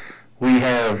is, we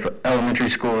have elementary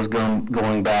schools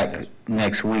going back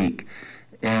next week.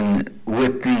 And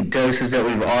with the doses that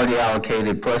we've already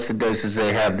allocated, plus the doses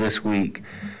they have this week,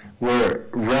 we're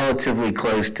relatively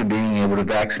close to being able to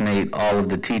vaccinate all of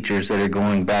the teachers that are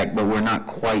going back, but we're not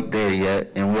quite there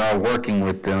yet, and we are working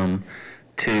with them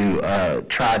to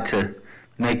try to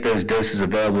make those doses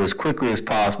available as quickly as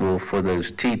possible for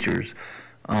those teachers.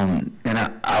 And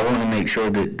I want to make sure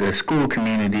that the school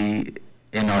community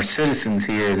and our citizens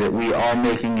here, that we are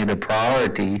making it a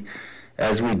priority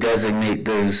as we designate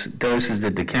those doses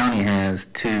that the county has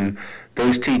to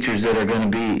those teachers that are going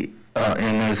to be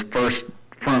in those first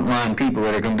frontline people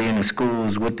that are going to be in the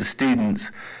schools with the students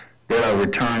that are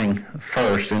returning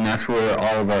first, and that's where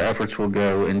all of our efforts will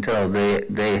go until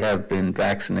they have been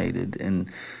vaccinated.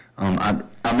 And I'm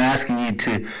asking you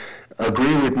to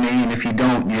agree with me, and if you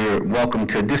don't, you're welcome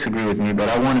to disagree with me, but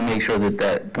I want to make sure that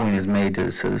that point is made to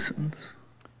the citizens.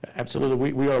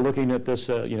 Absolutely. We are looking at this,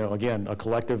 again, a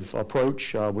collective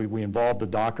approach. We involve the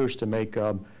doctors to make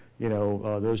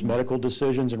those medical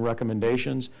decisions and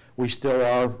recommendations. We still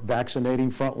are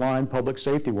vaccinating frontline public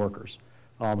safety workers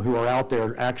who are out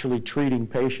there actually treating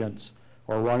patients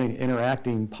or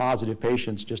interacting positive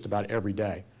patients just about every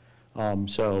day.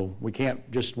 So we can't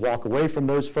just walk away from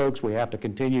those folks. We have to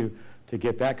continue to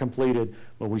get that completed,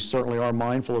 but we certainly are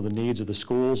mindful of the needs of the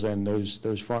schools and those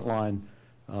frontline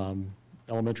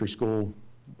elementary school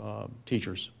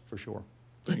teachers, for sure.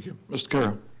 Thank you. Mr.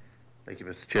 Carroll. Thank you,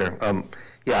 Mr. Chair.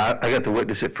 Yeah, I got to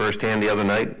witness it firsthand the other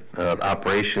night. The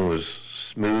operation was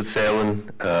smooth sailing.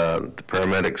 The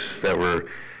paramedics that were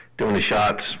doing the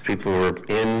shots, people were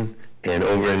in and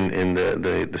over in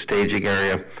the staging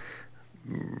area.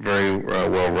 Very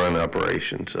well-run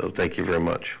operation, so thank you very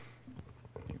much.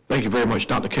 Thank you very much,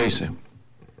 Dr. Casey.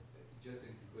 Just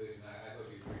in conclusion, I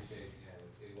hope you appreciate,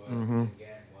 it was,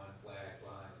 again, one flag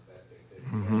flying as best they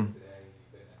could. Today,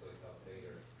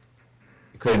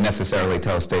 you couldn't necessarily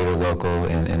tell state or local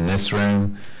in this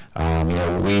room.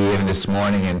 We even this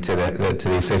morning, and to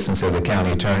the assistance of the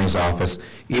county attorney's office,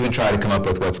 even try to come up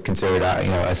with what's considered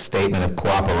a statement of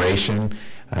cooperation,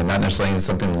 not necessarily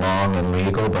something long and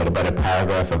legal, but a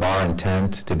paragraph of our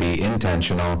intent to be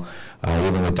intentional.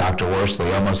 Even with Dr.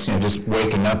 Worsley, almost just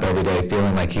waking up every day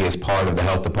feeling like he is part of the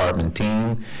health department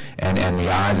team, and the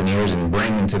eyes and ears, and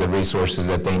bringing to the resources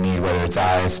that they need, whether it's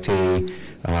IST,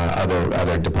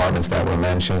 other departments that were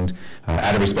mentioned.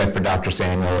 Out of respect for Dr.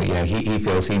 Samuel, he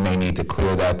feels he may need to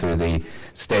clear that through the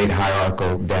state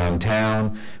hierarchical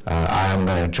downtown. I'm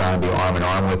going to try and be arm in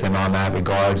arm with him on that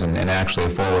regards, and actually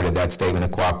forwarded that statement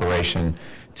of cooperation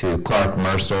to Clark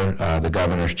Mercer, the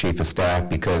governor's chief of staff,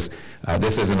 because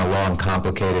this isn't a long,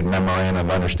 complicated memorandum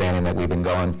of understanding that we've been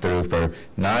going through for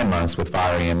 9 months with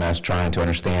Fire EMS, trying to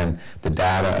understand the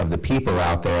data of the people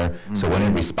out there, so when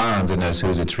it responds, it knows who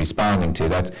it's responding to.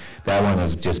 That one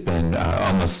has just been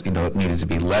almost, it needed to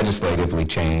be legislatively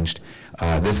changed.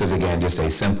 This is, again, just a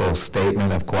simple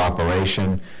statement of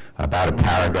cooperation, about a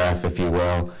paragraph, if you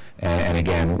will. And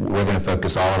again, we're going to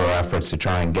focus all of our efforts to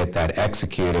try and get that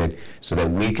executed so that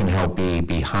we can help be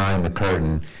behind the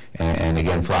curtain and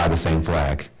again, fly the same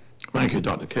flag. Thank you,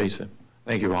 Dr. Casey.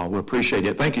 Thank you all. We appreciate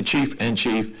it. Thank you, Chief and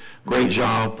Chief. Great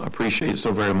job. I appreciate it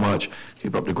so very much.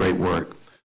 Keep up the great work.